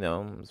 Like,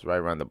 it's right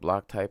around the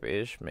block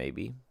type-ish,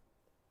 maybe.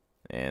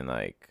 And,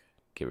 like,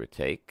 give or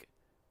take,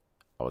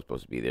 I was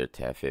supposed to be there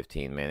 10,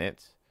 15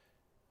 minutes.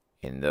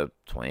 Ended up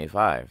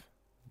 25,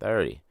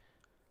 30.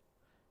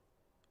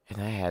 And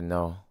I had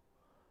no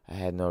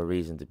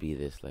reason to be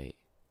this late.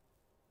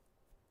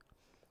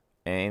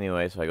 And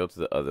anyway, so I go to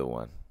the other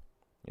one.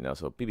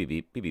 So beep, beep,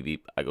 beep, beep, beep,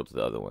 beep. I go to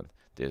the other one.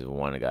 There's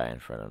one guy in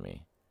front of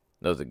me.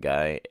 There's a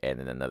guy and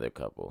then another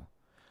couple.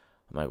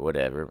 I'm like,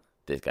 whatever.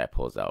 This guy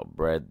pulls out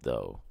bread,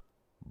 though.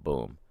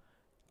 Boom.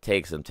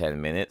 Takes him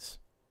 10 minutes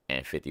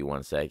and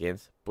 51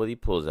 seconds. But he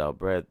pulls out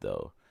bread,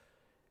 though.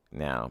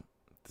 Now,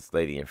 this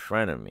lady in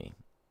front of me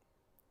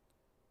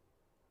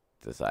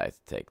decides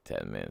to take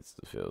 10 minutes,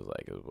 it feels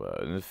like, as well.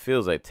 And it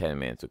feels like 10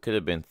 minutes. It could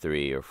have been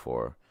 3 or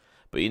 4.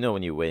 But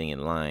when you're waiting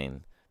in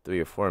line,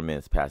 3 or 4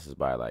 minutes passes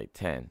by like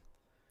 10.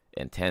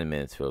 And 10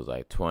 minutes feels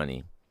like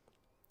 20.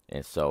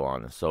 And so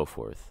on and so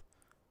forth.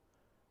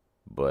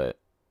 But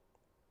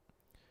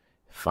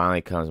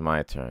finally comes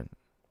my turn.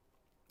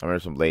 I remember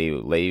some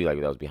lady like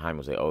that was behind me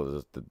was like,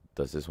 "Oh,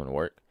 does this one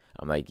work?"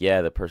 I'm like,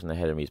 "Yeah, the person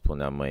ahead of me is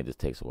pulling out money. It just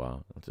takes a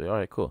while." I'm like, "All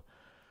right, cool."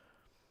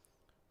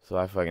 So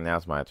I fucking now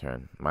it's my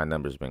turn. My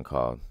number's been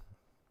called,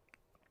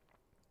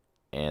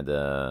 and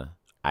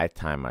I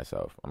time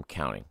myself. I'm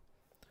counting,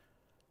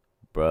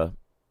 bruh.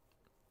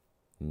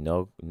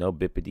 No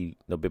bippity,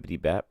 no bippity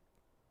bap,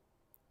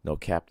 no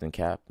Captain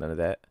Cap, none of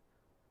that.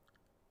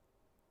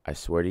 I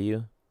swear to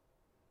you,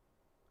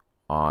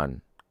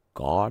 on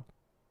God,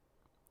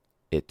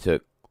 it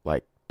took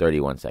like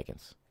 31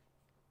 seconds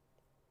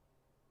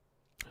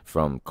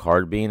from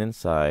card being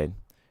inside,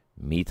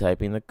 me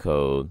typing the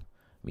code,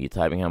 me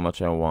typing how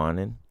much I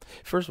wanted.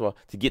 First of all,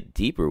 to get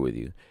deeper with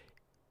you,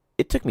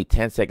 it took me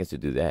 10 seconds to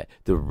do that.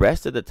 The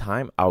rest of the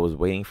time, I was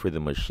waiting for the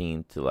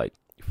machine to like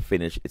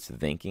finish its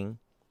thinking.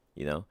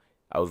 You know,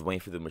 I was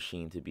waiting for the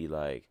machine to be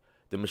like,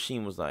 the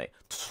machine was like,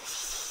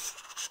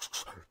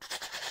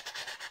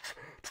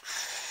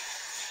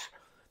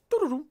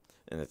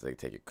 and it's like,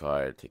 take your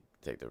card,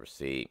 take the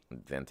receipt,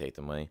 then take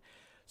the money.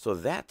 So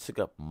that took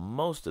up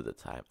most of the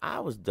time.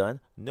 I was done.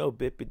 No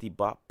bippity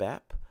bop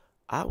bap.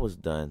 I was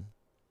done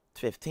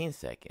 15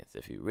 seconds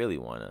if you really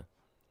wanna.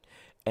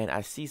 And I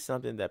see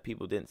something that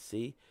people didn't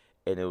see,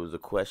 and it was a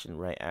question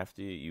right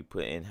after you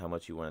put in how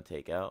much you want to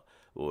take out.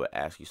 Or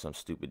ask you some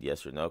stupid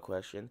yes or no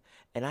question,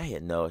 and I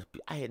hit no.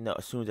 I hit no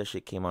as soon as that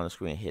shit came on the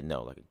screen. I hit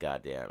no like a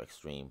goddamn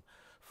extreme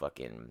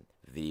fucking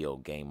video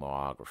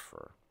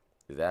gameographer.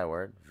 Is that a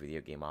word? Video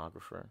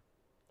gameographer?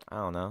 I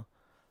don't know,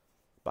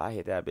 but I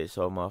hit that bitch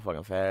so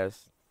motherfucking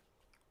fast.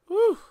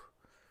 Woo!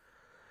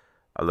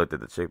 I looked at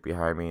the chick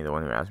behind me, the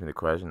one who asked me the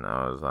question.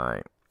 I was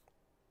like,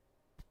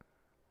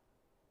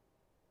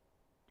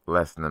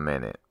 less than a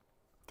minute,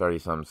 30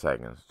 something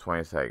seconds,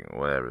 20 seconds,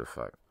 whatever the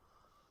fuck.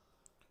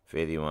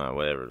 51,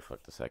 whatever the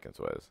fuck the seconds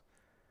was.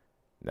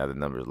 Now the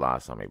numbers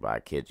lost on me, but I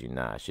kid you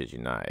not, I shit you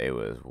not, it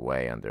was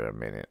way under a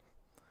minute.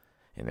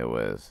 And it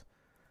was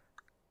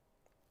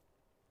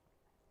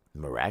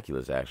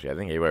miraculous, actually. I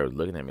think everybody was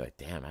looking at me like,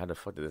 damn, how the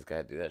fuck did this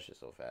guy do that shit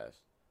so fast?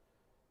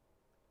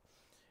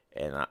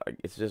 And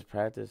it's just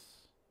practice,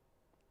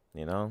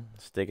 you know?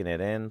 Sticking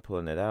it in,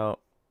 pulling it out,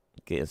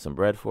 getting some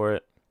bread for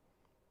it,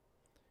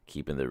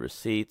 keeping the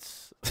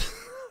receipts.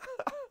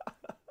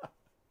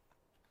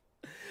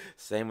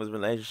 Same with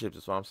relationships.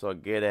 That's why I'm so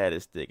good at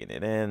it. Sticking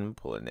it in,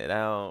 pulling it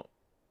out,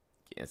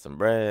 getting some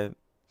bread,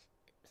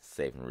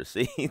 saving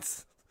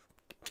receipts.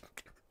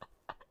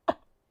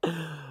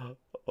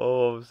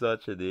 Oh, I'm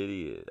such an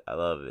idiot. I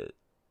love it.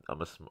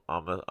 I'm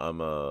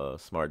a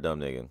smart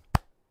dumb nigga.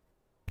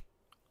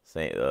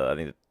 I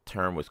think the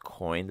term was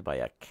coined by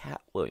a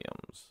Cat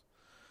Williams.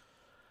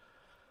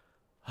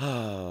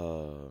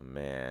 Oh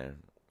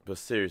man. But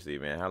seriously,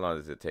 man, how long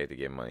does it take to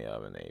get money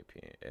out of an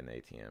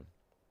ATM?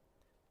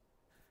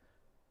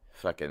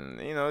 Fucking,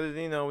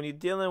 when you're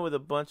dealing with a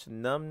bunch of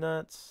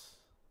numbnuts,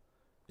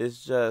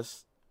 it's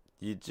just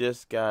you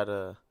just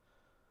gotta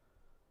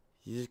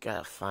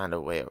find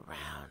a way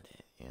around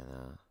it, you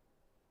know.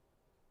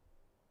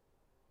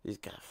 You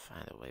just gotta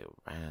find a way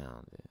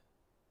around it.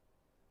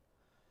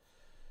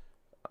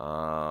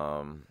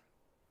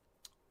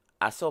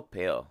 I so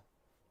pale.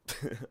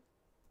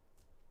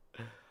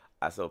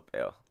 I so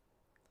pale.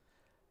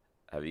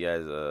 Have you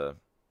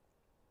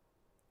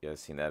guys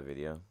seen that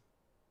video?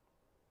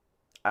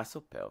 I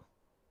so pale.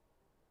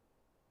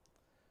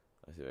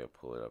 Let's see if I can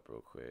pull it up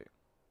real quick.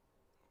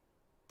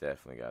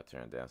 Definitely got to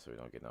turn it down so we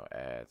don't get no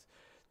ads.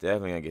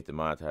 Definitely gonna get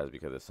demonetized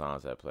because of the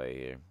songs I play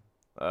here.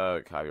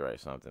 Copyright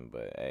something,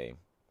 but hey.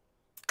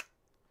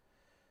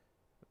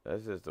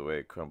 That's just the way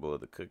it crumble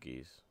of the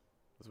cookies.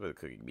 That's the way the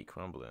cookie be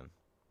crumbling.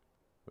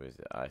 Where's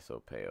the I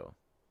so pale?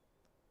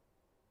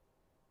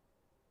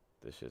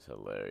 This shit's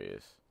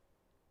hilarious.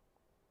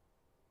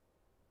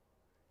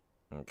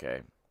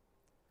 Okay.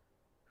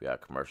 We got a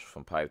commercial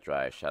from Pipe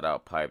Drive. Shout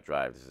out Pipe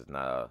Drive. This is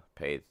not a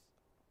paid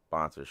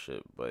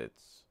sponsorship, but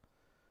it's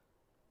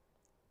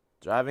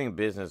driving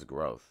business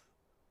growth.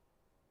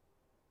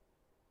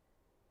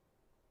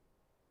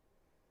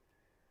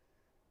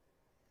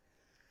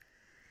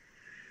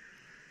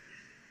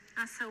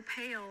 I'm so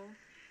pale.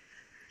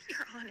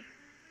 You're on it.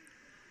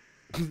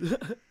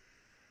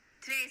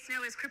 Today's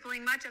snow is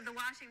crippling much of the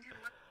Washington.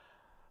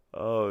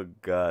 Oh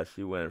gosh,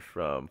 she went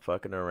from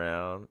fucking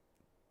around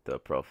to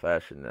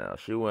professional.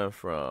 She went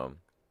from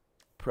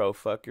pro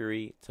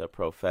fuckery to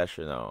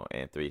professional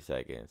in 3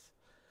 seconds.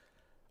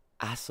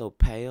 I so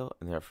pale,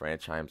 and her friend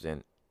chimes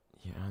in,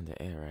 "You're on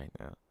the air right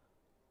now,"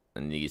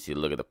 and you can see the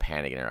look of the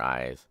panic in her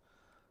eyes.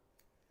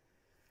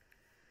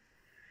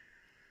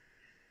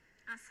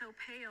 I'm so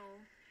pale.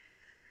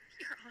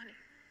 You're on it.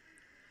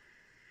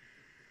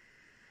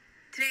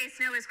 Today's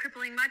snow is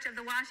crippling much of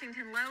the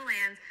Washington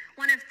lowlands.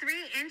 1 of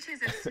 3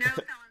 inches of snow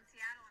fell in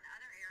Seattle and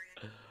other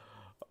areas.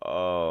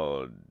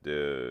 Oh,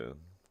 dude.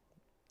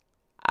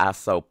 I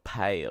so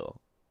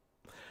pale.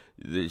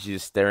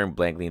 She's staring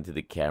blankly into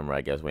the camera,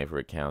 I guess, waiting for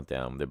a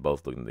countdown. They're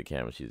both looking at the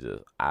camera. She's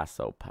just, I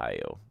so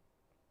pale.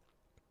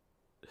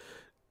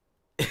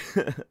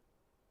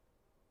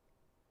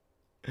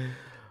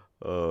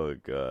 Oh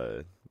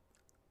god,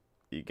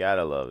 you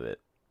gotta love it.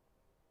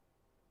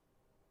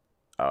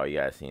 Oh, you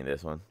guys seen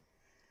this one?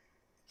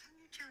 Can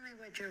you tell me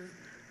what your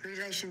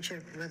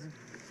relationship with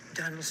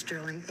Donald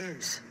Sterling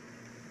is?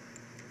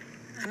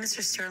 I'm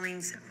Mr.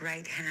 Sterling's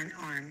right-hand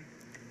arm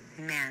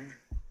man.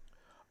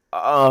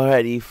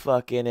 Already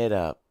fucking it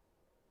up.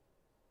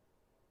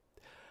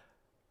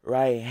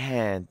 Right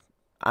hand.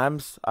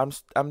 I'm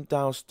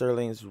Donald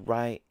Sterling's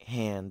right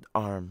hand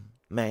arm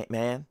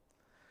man.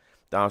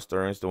 Donald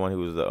Sterling's the one who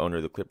was the owner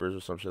of the Clippers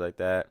or some shit like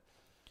that.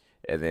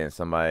 And then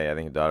somebody, I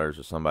think daughters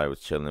or somebody was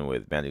chilling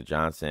with Magic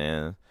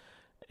Johnson,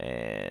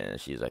 and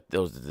she's like,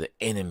 "Those are the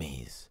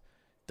enemies.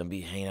 Don't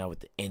be hanging out with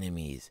the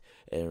enemies."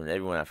 And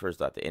everyone at first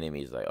thought the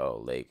enemies like, "Oh,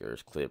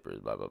 Lakers, Clippers,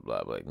 blah blah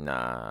blah." But like,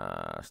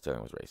 nah,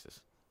 Sterling was racist.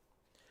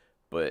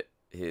 But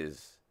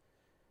his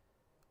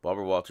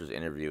Barbara Walters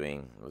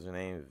interviewing, what was her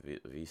name,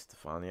 V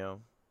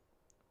Stefano,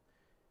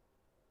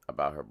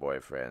 about her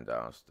boyfriend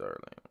Donald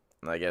Sterling.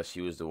 And I guess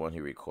she was the one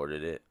who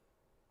recorded it.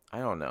 I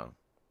don't know.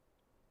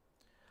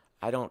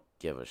 I don't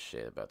give a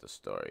shit about the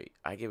story.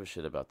 I give a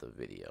shit about the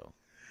video.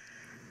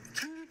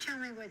 Can you tell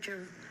me what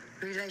your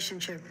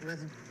relationship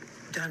with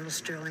Donald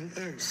Sterling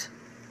is?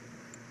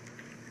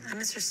 I'm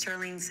Mr.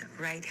 Sterling's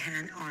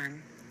right-hand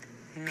arm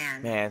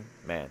man.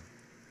 Man.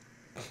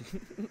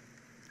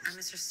 I'm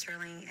Mr.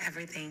 Sterling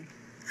everything.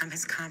 I'm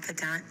his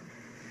confidant,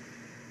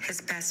 his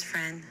best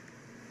friend,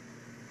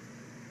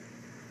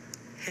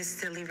 his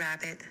silly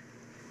rabbit.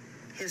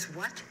 His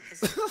what?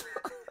 His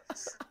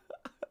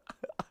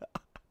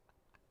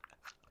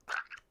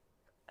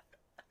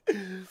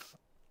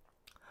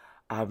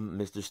I'm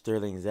Mr.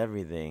 Sterling's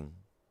everything.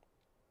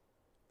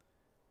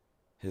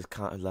 His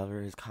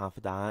lover, his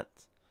confidant.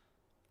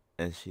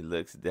 And she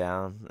looks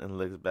down and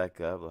looks back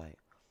up like,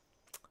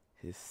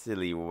 his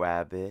silly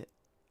rabbit.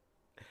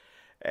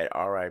 And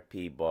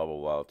R.I.P. Barbara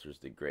Walters,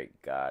 the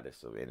great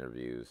goddess of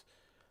interviews.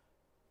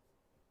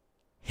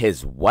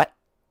 His what?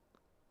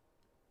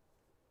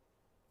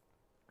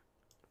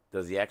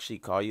 Does he actually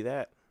call you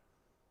that?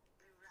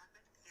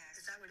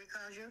 Is that what he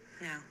calls you?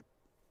 No.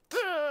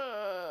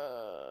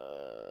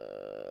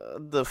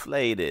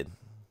 Deflated.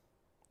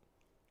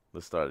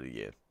 Let's start it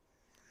again.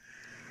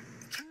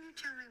 Can you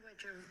tell me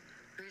what your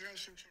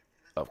relationship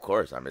with Of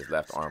course, I'm his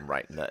left arm,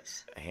 right nut,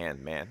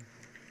 hand man.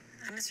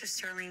 I'm Mr.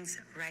 Sterling's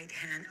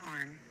right-hand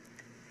arm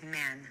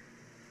man.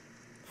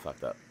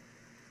 Fucked up.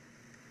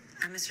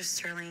 I'm Mr.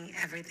 Sterling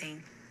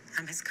everything.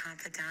 I'm his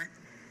confidant,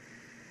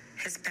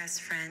 his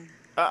best friend,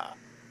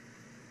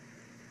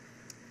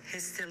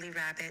 his silly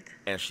rabbit.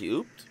 And she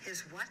ooped?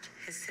 His what?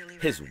 His silly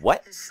rabbit. His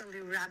what? His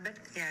silly rabbit?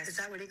 Yes. Is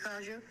that what he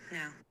calls you?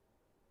 No.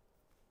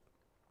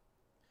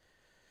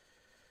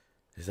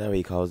 Is that what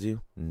he calls you?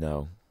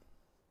 No.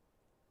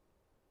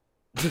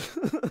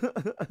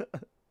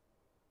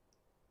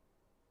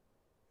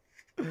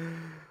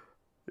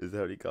 Is that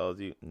what he calls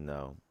you?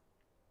 No.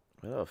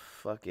 What a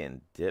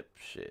fucking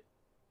dipshit.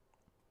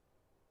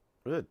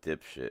 What a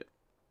dipshit.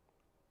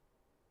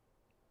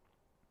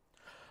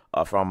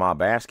 For all my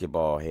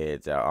basketball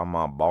heads out, all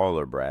my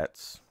baller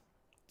brats,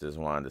 just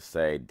wanted to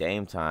say,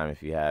 Dame Time,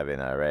 if you haven't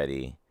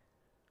already,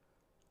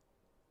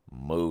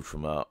 moved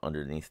from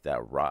underneath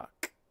that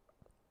rock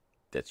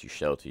that you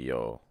shelter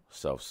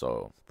yourself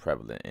so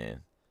prevalent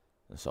in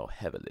and so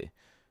heavily.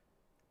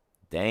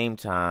 Dame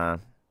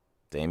Time,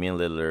 Damian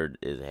Lillard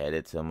is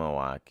headed to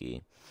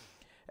Milwaukee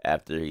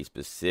after he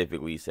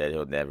specifically said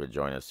he'll never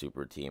join a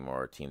super team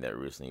or a team that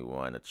recently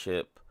won a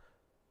chip.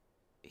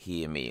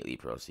 He immediately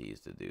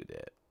proceeds to do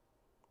that.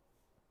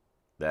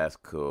 That's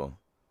cool.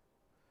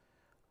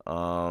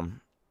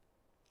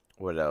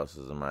 What else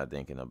am I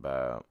thinking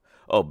about?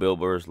 Oh, Bill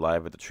Burr's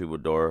live at the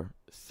Troubadour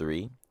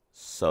 3.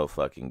 So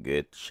fucking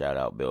good. Shout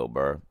out Bill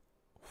Burr.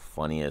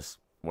 One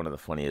of the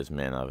funniest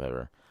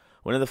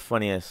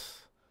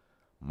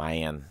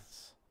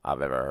mans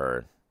I've ever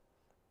heard.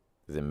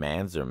 Is it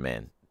mans or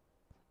men?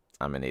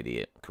 I'm an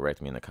idiot. Correct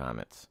me in the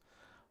comments.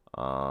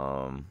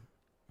 Yeah,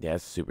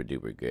 it's super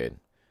duper good.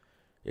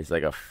 It's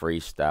like a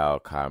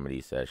freestyle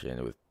comedy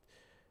session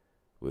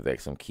with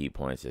like some key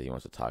points that he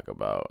wants to talk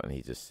about, and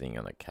he's just singing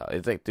on the couch.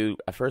 It's like, dude,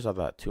 at first I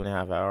thought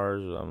 2.5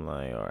 hours. I'm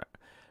like, all right.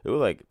 It was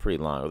like pretty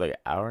long. It was like an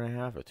hour and a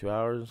half or 2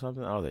 hours or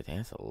something. I was like, damn,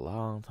 that's a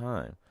long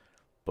time.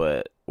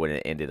 But when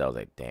it ended, I was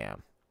like,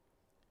 damn.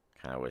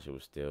 Kind of wish it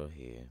was still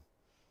here.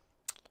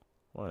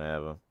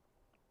 Whatever.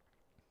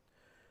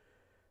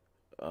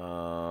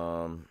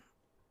 I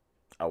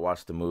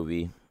watched the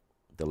movie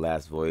The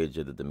Last Voyage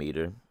of the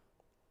Demeter.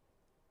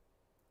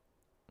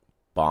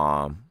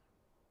 Bomb.com.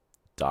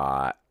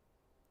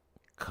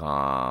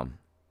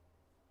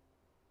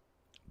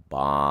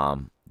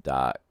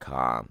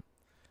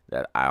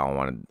 That I don't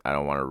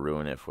want to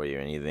ruin it for you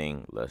or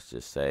anything. Let's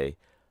just say,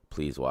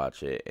 please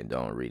watch it and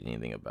don't read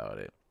anything about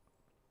it.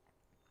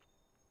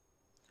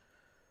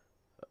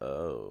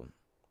 Oh,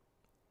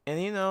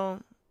 and you know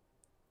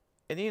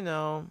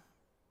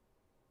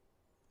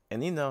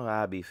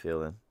how I be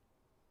feeling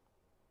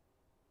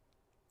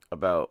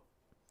about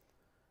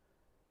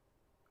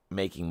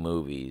making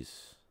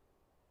movies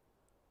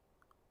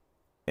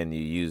and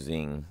you're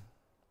using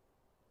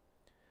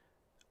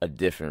a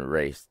different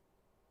race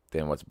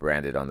than what's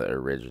branded on the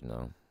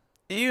original.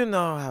 You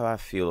know how I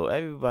feel.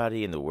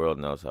 Everybody in the world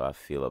knows how I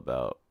feel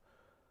about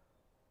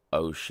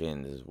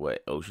Oceans.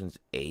 What? Oceans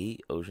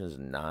 8? Oceans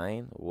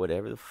 9?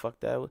 Whatever the fuck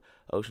that was.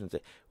 Oceans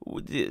 8.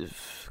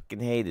 Fucking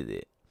hated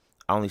it.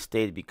 I only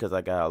stayed because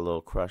I got a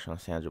little crush on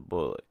Sandra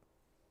Bullock.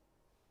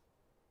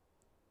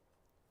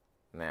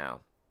 Now,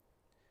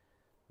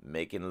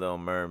 making Little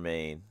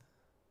Mermaid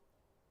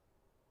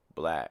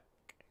black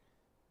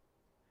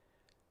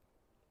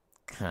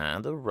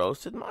kind of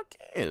roasted my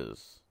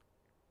kids.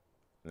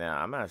 Now,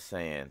 I'm not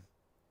saying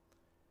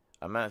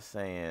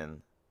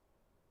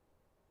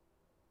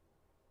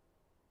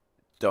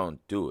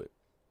don't do it.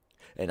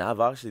 And I've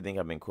actually think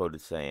I've been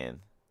quoted saying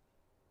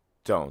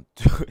don't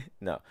do it.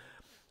 No,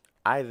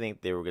 I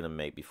think they were gonna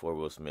make before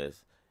Will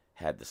Smith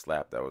had the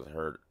slap that was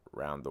heard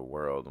around the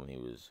world when he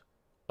was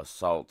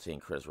assaulting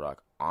Chris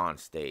Rock on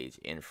stage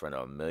in front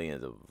of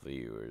millions of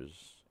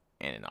viewers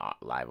and an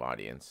live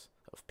audience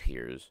of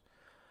peers.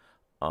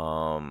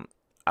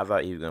 I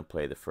thought he was gonna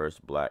play the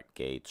first black,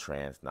 gay,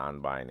 trans,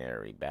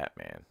 non-binary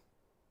Batman,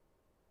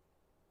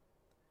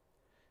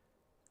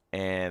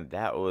 and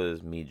that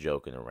was me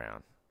joking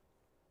around.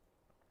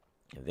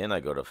 And then I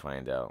go to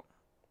find out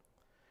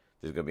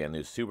there's gonna be a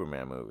new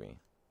Superman movie.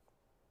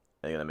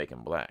 They're gonna make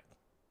him black.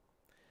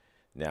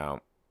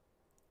 Now,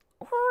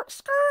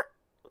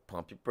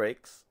 pump your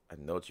brakes. I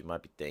know what you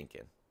might be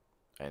thinking.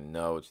 I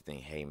know what you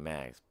think. Hey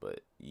Max,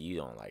 but you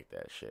don't like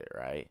that shit,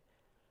 right?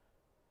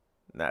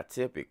 Not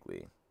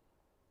typically,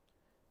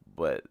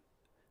 but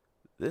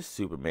this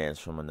Superman's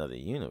from another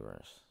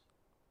universe,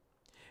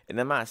 and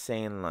I'm not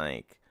saying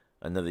like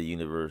another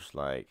universe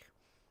like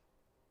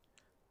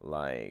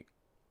like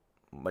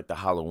the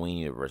Halloween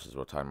universes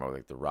we're talking about,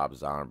 like the Rob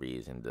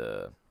Zombies and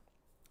the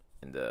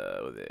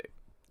with it,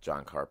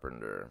 John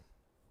Carpenter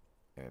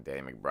and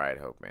Danny McBride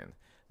hoping.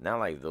 Not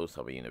like those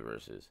type of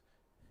universes.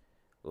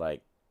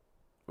 Like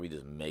we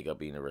just make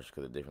up a universe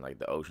because of different. Like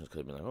the Oceans could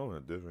have been like, oh, in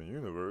a different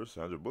universe,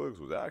 Sandra Bullock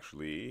was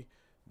actually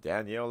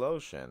Danielle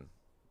Ocean.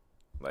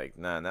 Like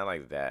nah, not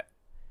like that.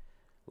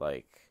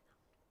 Like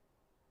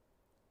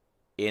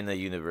in the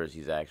universe,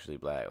 he's actually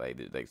black. Like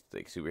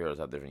superheroes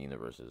have different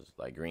universes.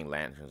 Like Green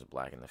Lantern's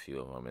black in a few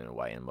of them and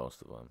white in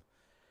most of them.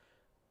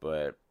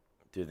 But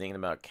dude, thinking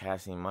about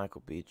casting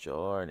Michael B.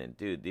 Jordan, and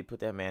dude, they put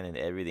that man in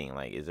everything.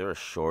 Like, is there a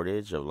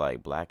shortage of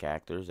like black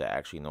actors that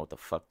actually know what the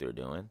fuck they're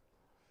doing?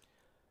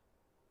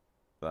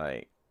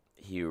 Like,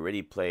 he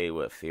already played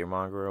what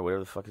Fearmonger or whatever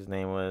the fuck his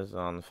name was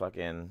on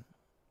Black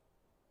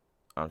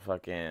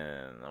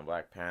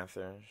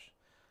Panthers.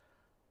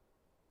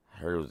 I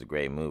heard it was a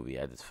great movie.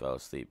 I just fell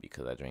asleep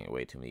because I drank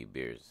way too many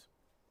beers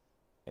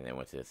and then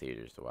went to the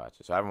theaters to watch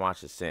it. So I haven't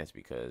watched it since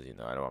because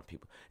I don't want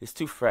people. It's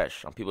too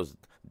fresh on people's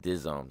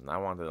diz zones, and I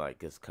want to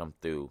like just come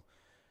through.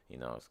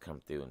 It's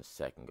come through in a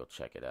second. Go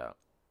check it out.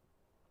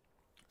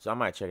 So I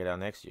might check it out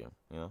next year.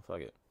 Fuck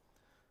it.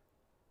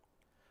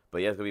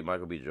 But yeah, it's gonna be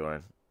Michael B.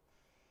 Jordan.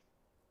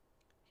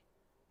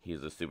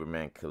 He's the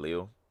Superman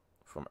Khalil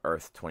from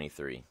Earth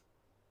 23,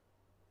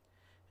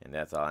 and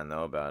that's all I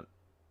know about.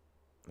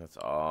 That's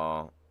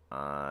all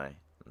I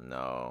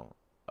know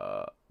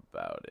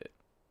about it.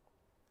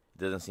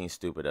 Doesn't seem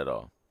stupid at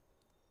all.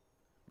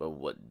 But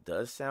what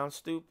does sound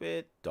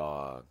stupid,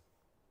 dog?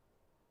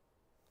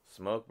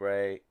 Smoke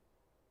break,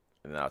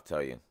 and then I'll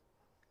tell you.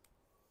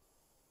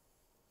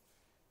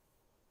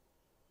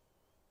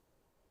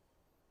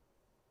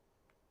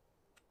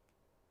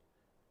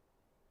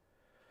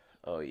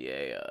 Oh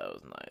yeah, that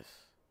was nice.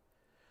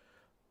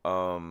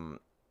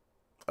 Um,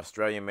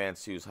 Australian man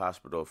sues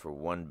hospital for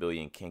 1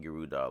 billion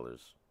kangaroo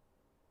dollars.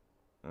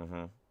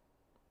 Mm-hmm.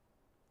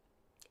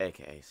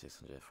 AKA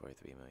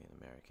 643 million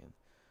American.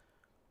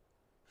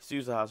 He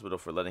sues the hospital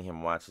for letting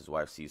him watch his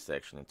wife's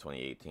C-section in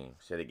 2018.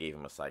 Said it gave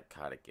him a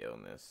psychotic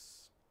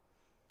illness.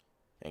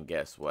 And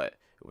guess what?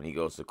 When he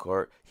goes to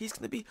court, he's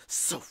gonna be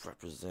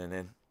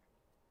self-represented.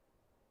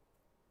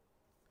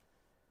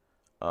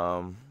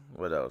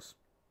 What else?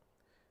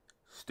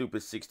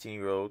 Stupid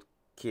 16-year-old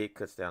kid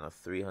cuts down a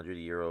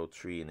 300-year-old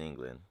tree in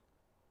England.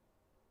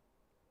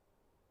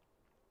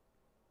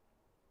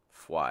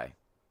 Why?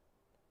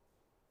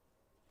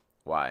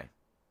 Why?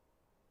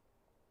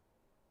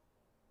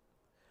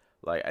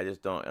 Like, I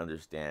just don't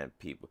understand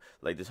people.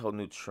 Like, this whole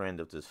new trend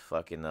of just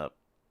fucking up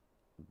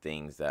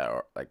things that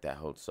are, like, that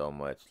hold so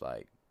much,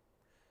 like,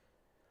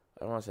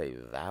 I don't want to say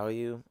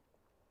value.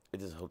 It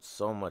just holds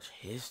so much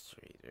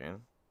history,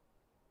 dude.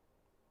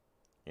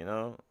 You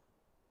know?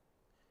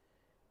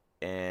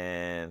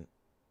 And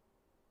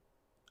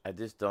I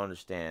just don't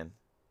understand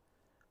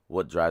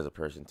what drives a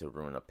person to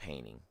ruin a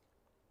painting.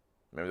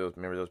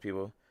 Remember those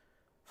people?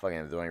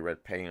 Fucking throwing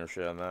red paint or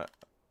shit on that.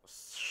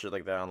 Shit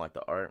like that on like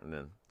the art and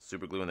then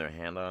super gluing their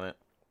hand on it.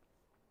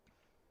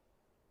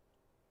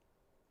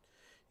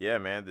 Yeah,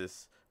 man,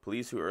 this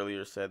police who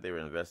earlier said they were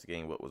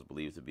investigating what was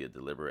believed to be a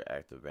deliberate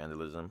act of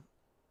vandalism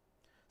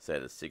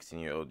said a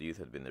 16-year-old youth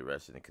had been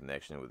arrested in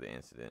connection with the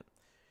incident.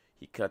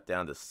 He cut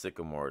down the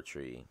sycamore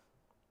tree.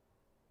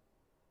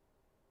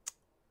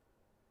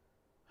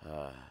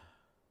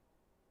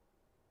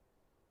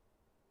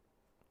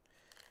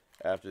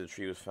 After the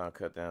tree was found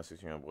cut down,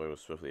 16-year-old boy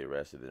was swiftly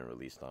arrested and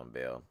released on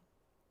bail.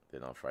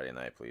 Then on Friday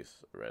night,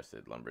 police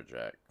arrested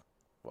lumberjack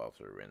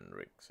Walter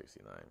Renrick,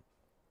 69.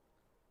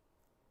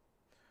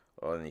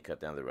 Oh, and he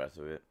cut down the rest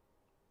of it.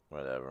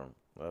 Whatever.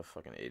 What a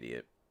fucking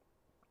idiot.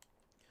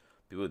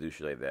 People do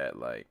shit like that,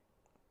 like,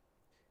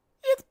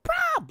 you're the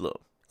problem.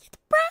 You're the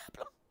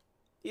problem.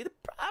 You're the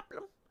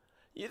problem.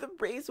 You're the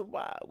reason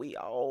why we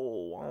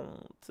all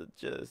want to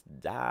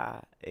just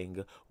die and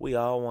go. We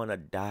all want to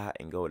die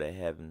and go to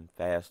heaven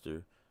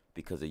faster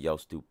because of your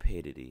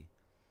stupidity.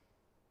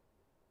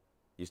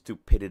 Your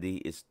stupidity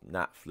is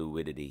not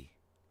fluidity.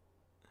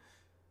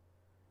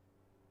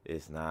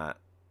 It's not.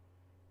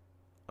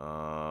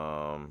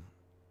 What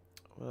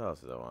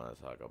else did I want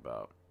to talk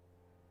about?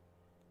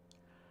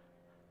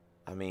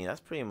 I mean,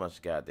 that's pretty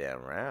much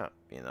goddamn rap,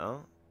 you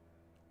know?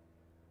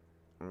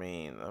 I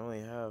mean, I don't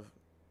really have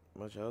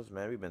much else,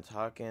 man. We've been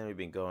talking, we've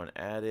been going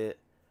at it.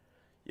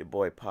 Your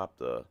boy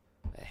popped a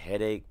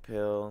headache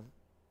pill.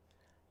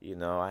 You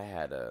know, I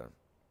had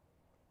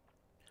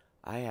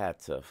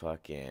to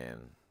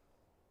fucking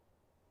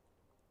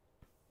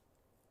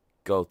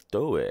go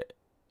through it.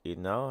 You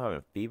know,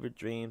 having fever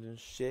dreams and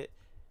shit.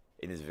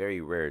 And it's very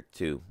rare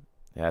too.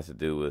 It has to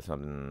do with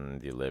something in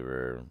the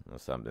liver or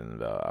something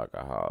about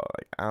alcohol.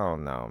 Like, I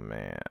don't know,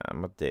 man.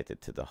 I'm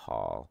addicted to the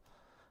hall,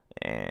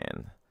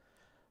 and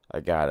I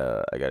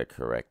gotta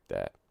correct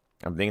that.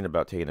 I'm thinking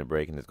about taking a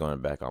break and just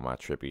going back on my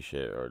trippy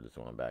shit, or just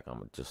going back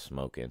on just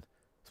smoking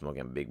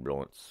big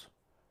blunts.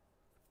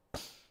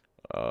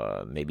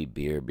 Maybe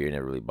beer. Beer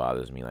never really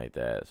bothers me like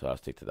that, so I'll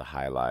stick to the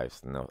high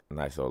lives. No,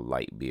 nice little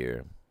light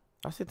beer.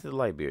 I'll stick to the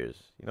light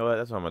beers. You know what?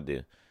 That's what I'm gonna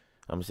do.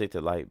 I'm gonna stick to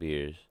light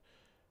beers.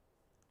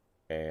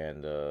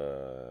 And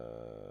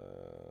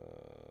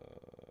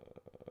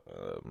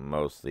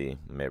mostly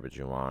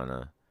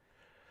marijuana.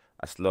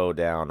 I slowed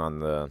down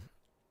on that,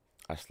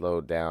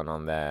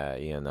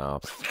 you know.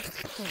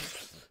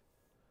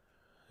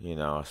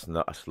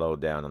 I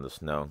slowed down on the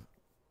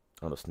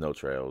snow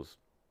trails.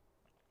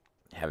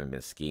 Haven't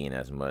been skiing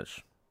as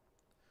much.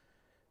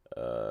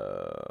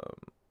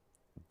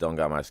 Don't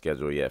got my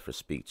schedule yet for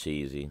Speak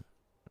Cheesy,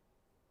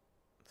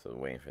 so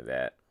waiting for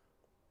that.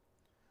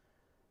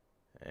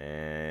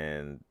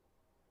 And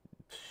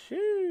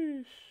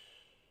sheesh,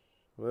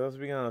 what else are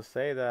we gonna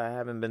say that I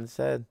haven't been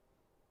said?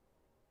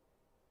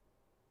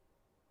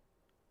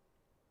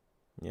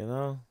 You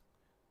know,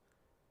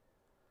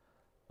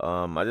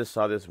 I just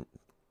saw this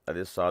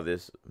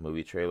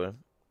movie trailer.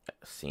 I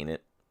seen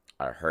it.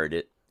 I heard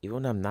it. Even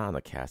when I'm not on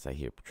the cast, I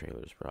hear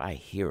trailers, bro. I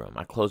hear them.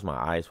 I close my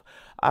eyes.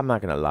 I'm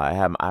not gonna lie.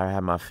 I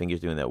have my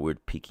fingers doing that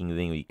weird peeking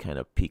thing where you kind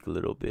of peek a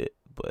little bit,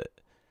 but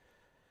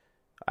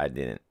I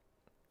didn't.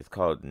 It's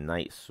called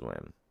Night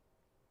Swim.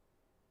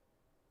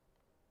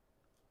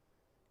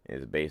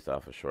 It's based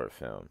off a short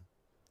film.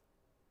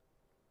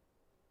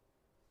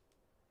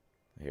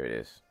 Here it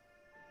is.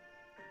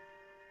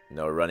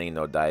 No running,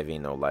 no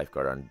diving, no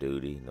lifeguard on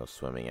duty, no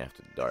swimming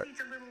after dark. Needs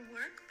a little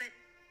work, but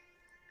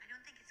I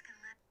don't think it's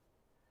gonna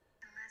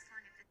last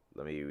long if it...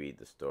 Let me read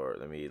the story.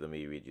 Let me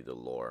read you the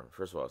lore.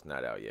 First of all, it's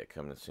not out yet.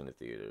 Coming soon to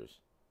theaters.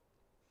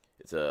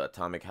 It's a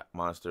Atomic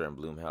Monster and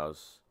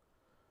Blumhouse.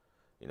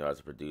 You know,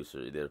 as a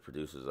producer, they're the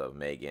producers of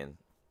Megan.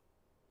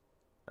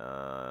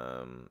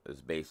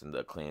 It's based on the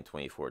acclaimed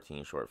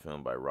 2014 short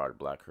film by Rod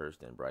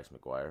Blackhurst and Bryce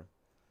McGuire.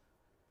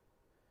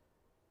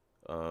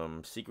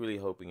 Secretly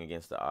hoping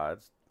against the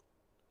odds,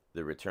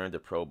 the return to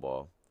pro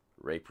ball,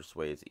 Ray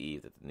persuades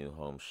Eve that the new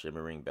home's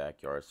shimmering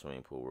backyard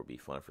swimming pool will be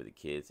fun for the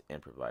kids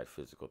and provide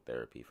physical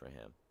therapy for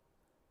him.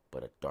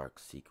 But a dark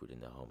secret in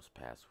the home's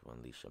past will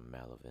unleash a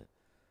malevolent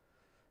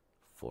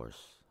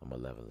force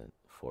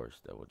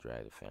that will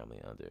drag the family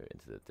under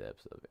into the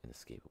depths of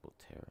inescapable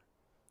terror.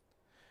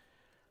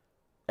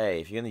 Hey,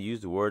 if you're gonna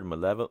use the word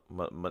malevolent,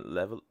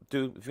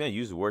 dude, if you're gonna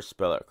use the word,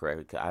 spell it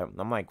correctly.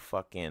 I'm like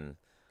fucking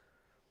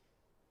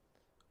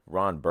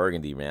Ron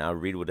Burgundy, man. I'll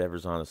read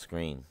whatever's on the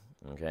screen.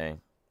 Okay,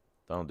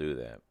 don't do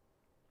that.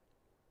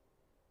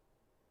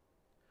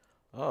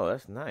 Oh,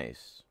 that's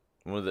nice.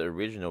 One of the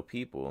original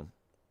people,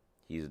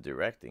 he's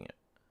directing it.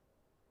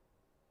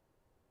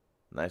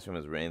 Nice One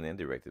was written and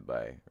directed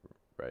by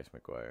Bryce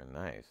McGuire.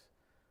 Nice.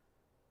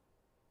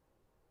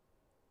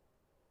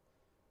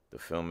 The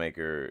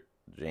filmmaker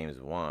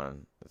James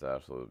Wan is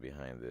also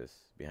behind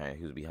this. He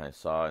was behind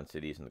Saw,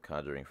 Insidious, and the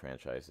Conjuring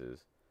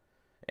franchises,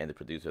 and the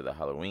producer of the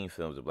Halloween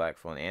films, The Black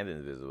Phone and The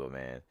Invisible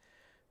Man.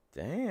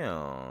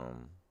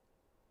 Damn.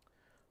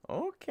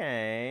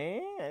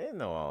 Okay, I didn't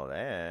know all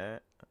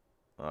that.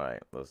 All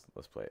right, let's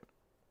play it.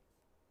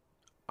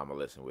 I'm gonna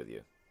listen with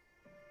you.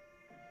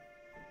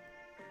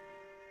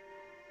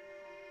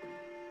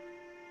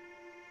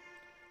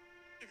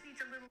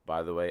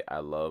 By the way, I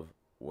love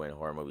when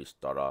horror movies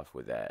start off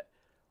with that.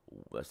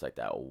 It's like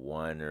that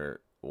one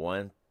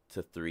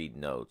to three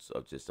notes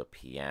of just a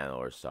piano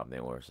or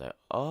something, where it's like,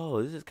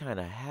 oh, this is kind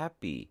of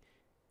happy,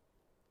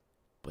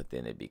 but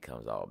then it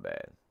becomes all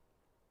bad.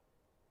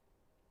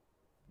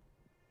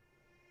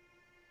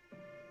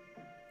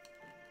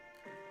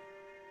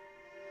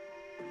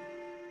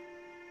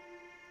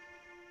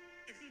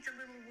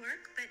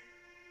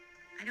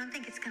 I don't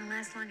think it's going to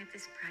last long at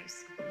this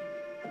price.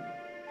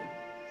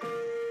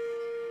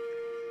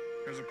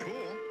 There's a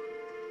pool.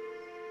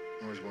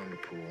 I always wanted a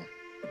pool.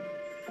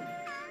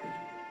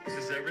 Is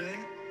this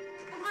everything?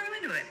 Well, climb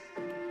into it.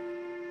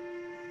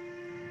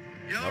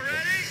 Y'all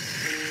ready?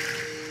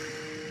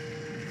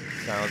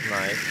 Sounds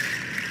nice.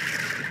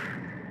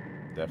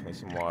 Definitely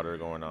some water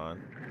going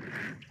on.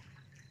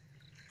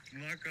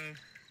 Marco.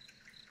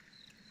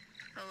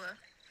 Hello.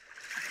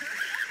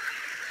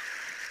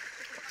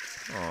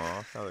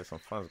 Aw, sounds like some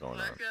fun's going on.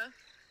 Marco.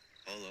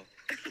 Hello.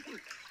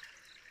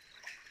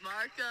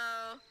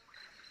 Marco.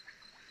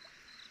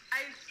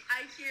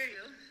 I hear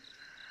you.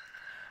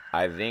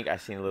 I think I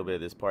seen a little bit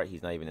of this part.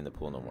 He's not even in the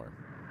pool no more.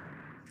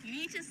 You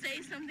need to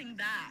say something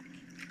back.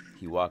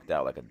 He walked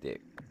out like a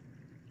dick.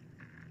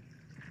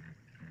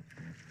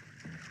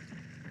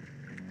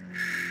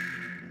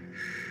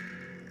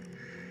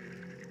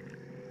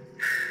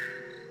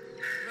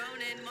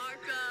 Ronan,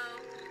 Marco.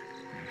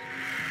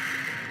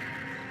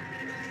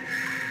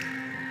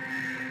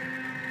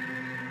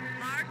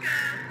 Marco.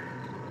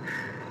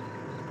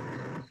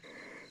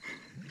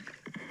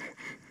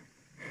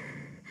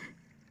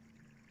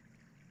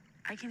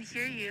 I can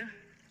hear you.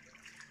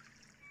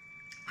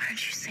 Why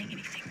aren't you saying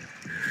anything?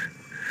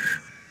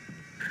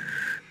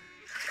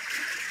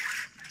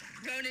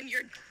 Ronan,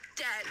 you're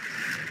dead.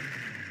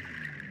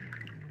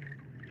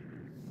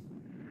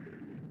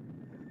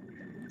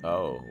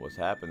 Oh, what's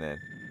happening?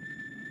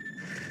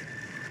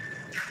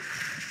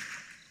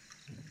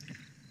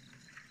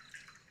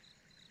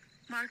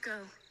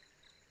 Marco.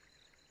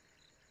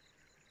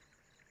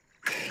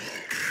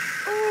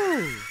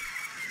 Oh.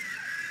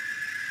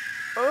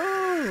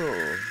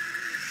 Oh.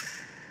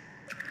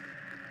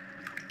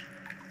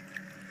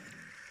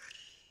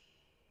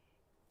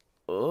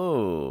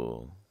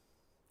 Oh.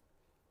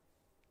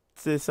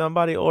 Did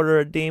somebody order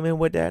a demon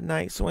with that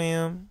night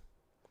swim?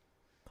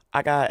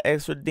 I got an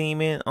extra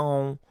demon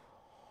on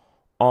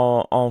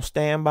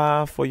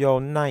standby for your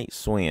night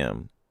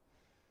swim.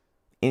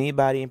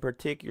 Anybody in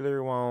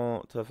particular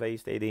want to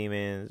face their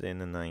demons in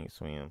the night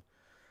swim?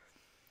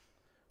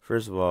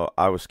 First of all,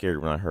 I was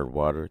scared when I heard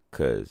water,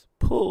 cause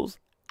pools.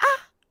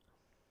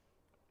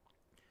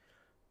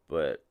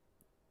 But,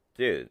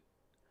 dude,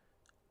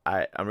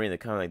 I'm reading the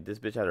comment like this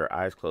bitch had her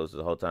eyes closed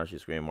the whole time she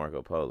screamed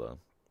Marco Polo.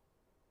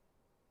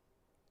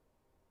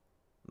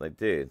 Like,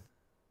 dude.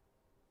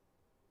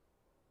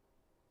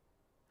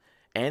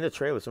 And the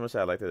trailer. Someone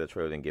said I like that the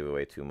trailer didn't give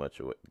too much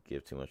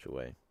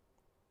away.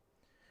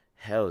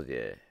 Hell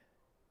yeah.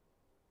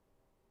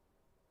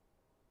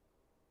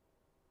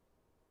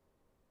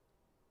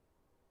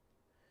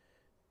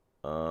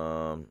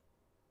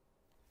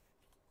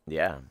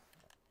 Yeah.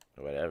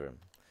 Whatever.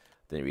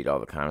 Didn't read all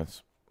the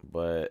comments.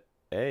 But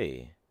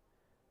hey.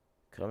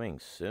 Coming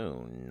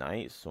soon.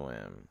 Night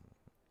swim.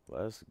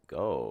 Let's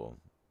go.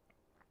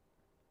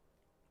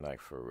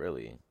 Like, for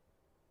really.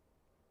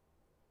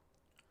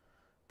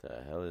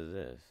 The hell is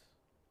this?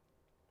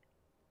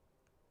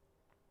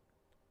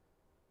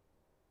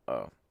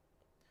 Oh.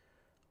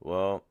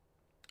 Well,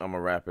 I'm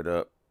gonna wrap it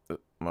up.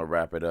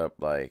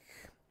 Like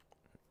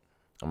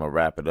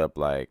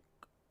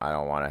I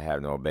don't want to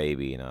have no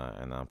baby, and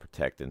I'm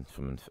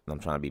I'm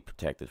trying to be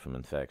protected from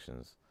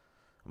infections.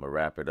 I'm gonna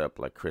wrap it up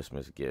like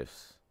Christmas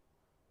gifts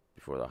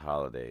before the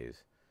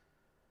holidays.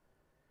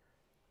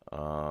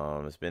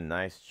 It's been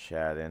nice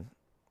chatting.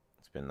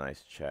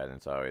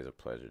 It's always a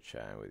pleasure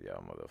chatting with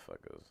y'all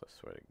motherfuckers. I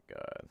swear to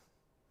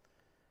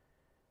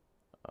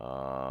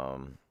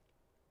God.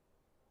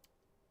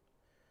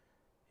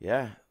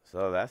 Yeah,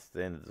 so that's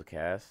the end of the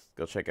cast.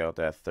 Go check out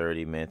that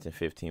 30 minutes and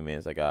 15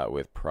 minutes I got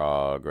with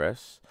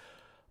Progress.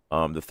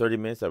 The 30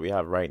 minutes that we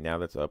have right now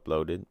that's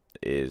uploaded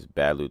is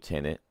Bad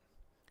Lieutenant.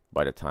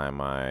 By the time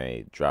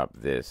I drop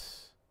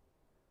this,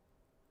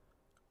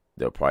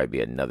 there'll probably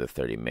be another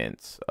 30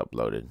 minutes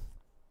uploaded.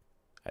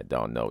 I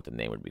don't know what the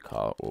name will be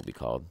called.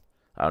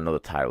 I don't know the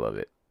title of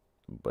it,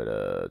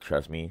 but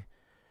trust me,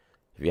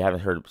 if you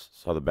haven't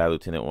saw the Bad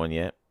Lieutenant one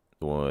yet,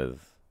 the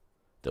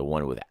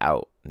one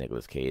without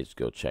Nicolas Cage,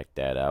 go check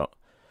that out.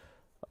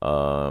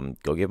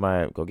 Go give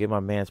my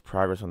man's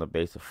Progress on the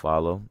base a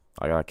follow.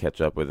 I gotta catch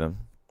up with him.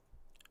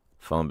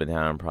 Phone been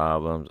having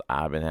problems.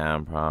 I've been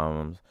having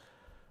problems.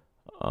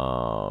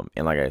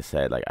 And like I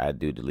said, like I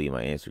do delete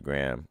my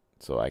Instagram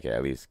so I can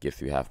at least get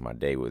through half my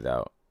day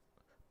without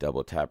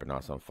double tapping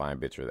on some fine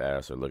bitch with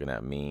ass or looking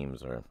at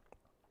memes or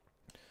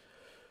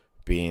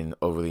being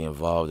overly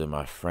involved in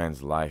my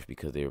friend's life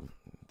because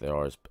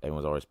everyone's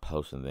always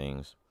posting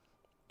things.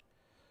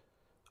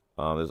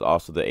 There's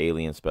also the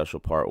Alien Special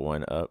Part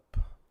 1 up.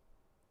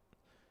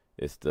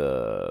 It's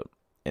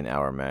an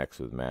Hour MaXX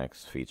with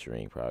Max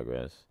featuring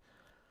Progress.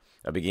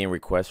 I've been getting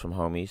requests from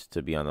homies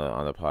to be on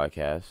the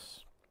podcast.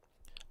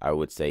 I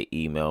would say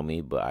email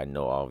me, but I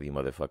know all of you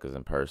motherfuckers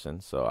in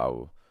person, so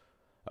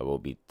I will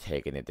be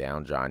taking it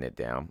down, jotting it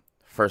down.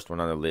 First one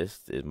on the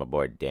list is my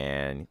boy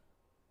Danny.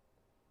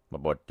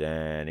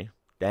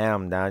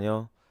 Damn,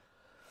 Daniel.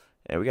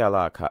 And we got a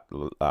lot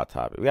of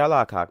topics. We got a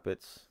lot of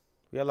cockpits.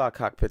 We got a lot of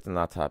cockpits and a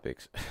lot of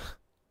topics.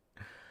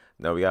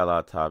 No, we got a lot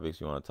of topics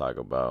we want to talk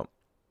about.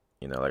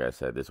 You know, like I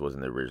said, this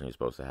wasn't originally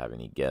supposed to have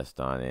any guest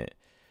on it.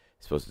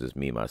 It's supposed to just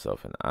me,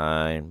 myself, and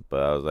I.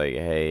 But I was like,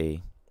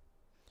 hey,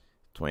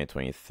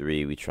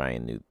 2023, we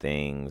trying new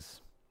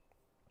things.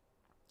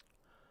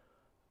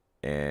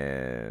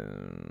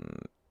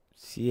 And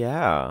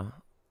yeah,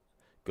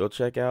 go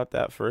check out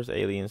that first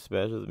Alien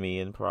special with me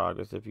in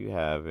progress if you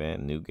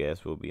haven't. New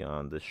guests will be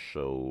on the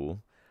show.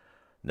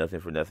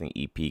 Nothing for Nothing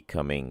EP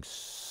coming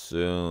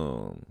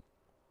soon.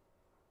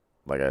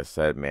 Like I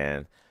said,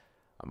 man,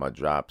 I'm gonna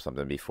drop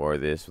something before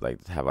this,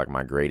 like have like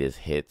my greatest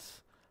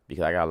hits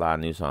because I got a lot of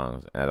new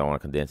songs and I don't want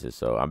to condense it.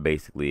 So I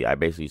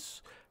basically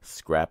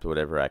scrapped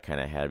whatever I kind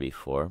of had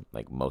before,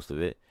 like most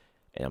of it,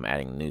 and I'm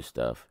adding new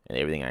stuff. And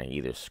everything I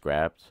either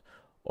scrapped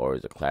or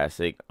is a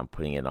classic, I'm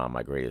putting it on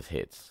my greatest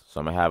hits. So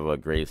I'm gonna have a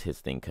greatest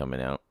hits thing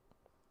coming out.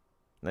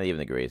 Not even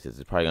the greatest hits.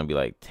 It's probably gonna be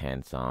like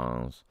 10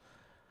 songs,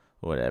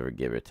 whatever,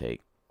 give or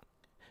take.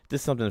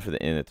 Just something for the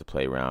internet to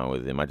play around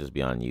with. It might just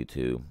be on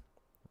YouTube.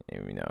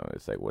 And, you know,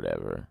 it's like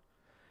whatever.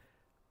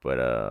 But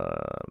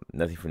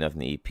Nothing for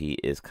Nothing EP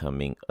is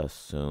coming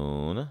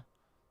soon.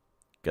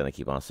 Gonna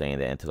keep on saying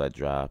that until I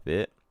drop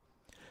it.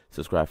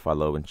 Subscribe,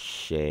 follow, and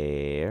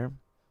share.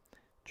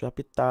 Drop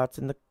your thoughts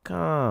in the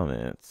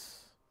comments.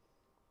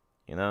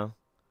 You know,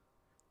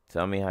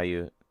 tell me how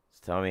you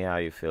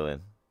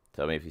feeling.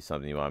 Tell me if it's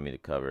something you want me to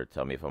cover.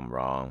 Tell me if I'm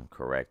wrong.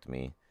 Correct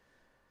me.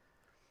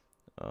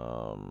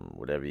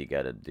 Whatever you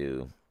gotta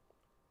do.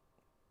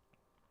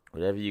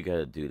 Whatever you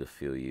gotta do to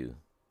feel you.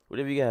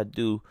 Whatever you gotta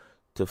do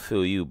to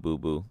feel you, boo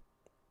boo.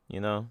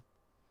 You know?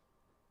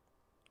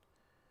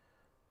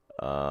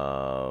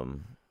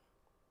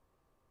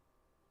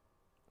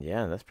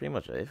 Yeah, that's pretty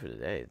much it for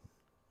today.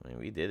 I mean,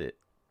 we did it.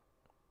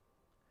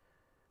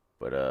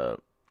 But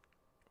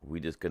we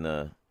just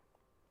gonna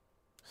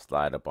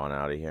slide up on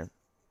out of here.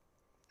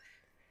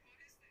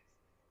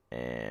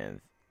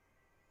 And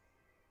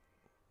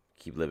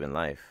keep living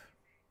life.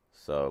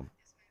 So,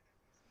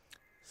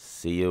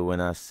 see you when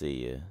I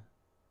see you.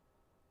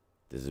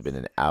 This has been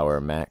an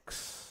Hour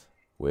MaXX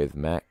with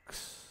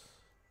Max.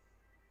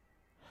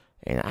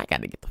 And I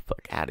gotta get the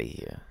fuck out of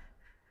here.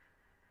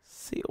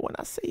 See you when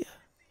I see you.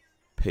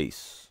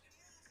 Peace.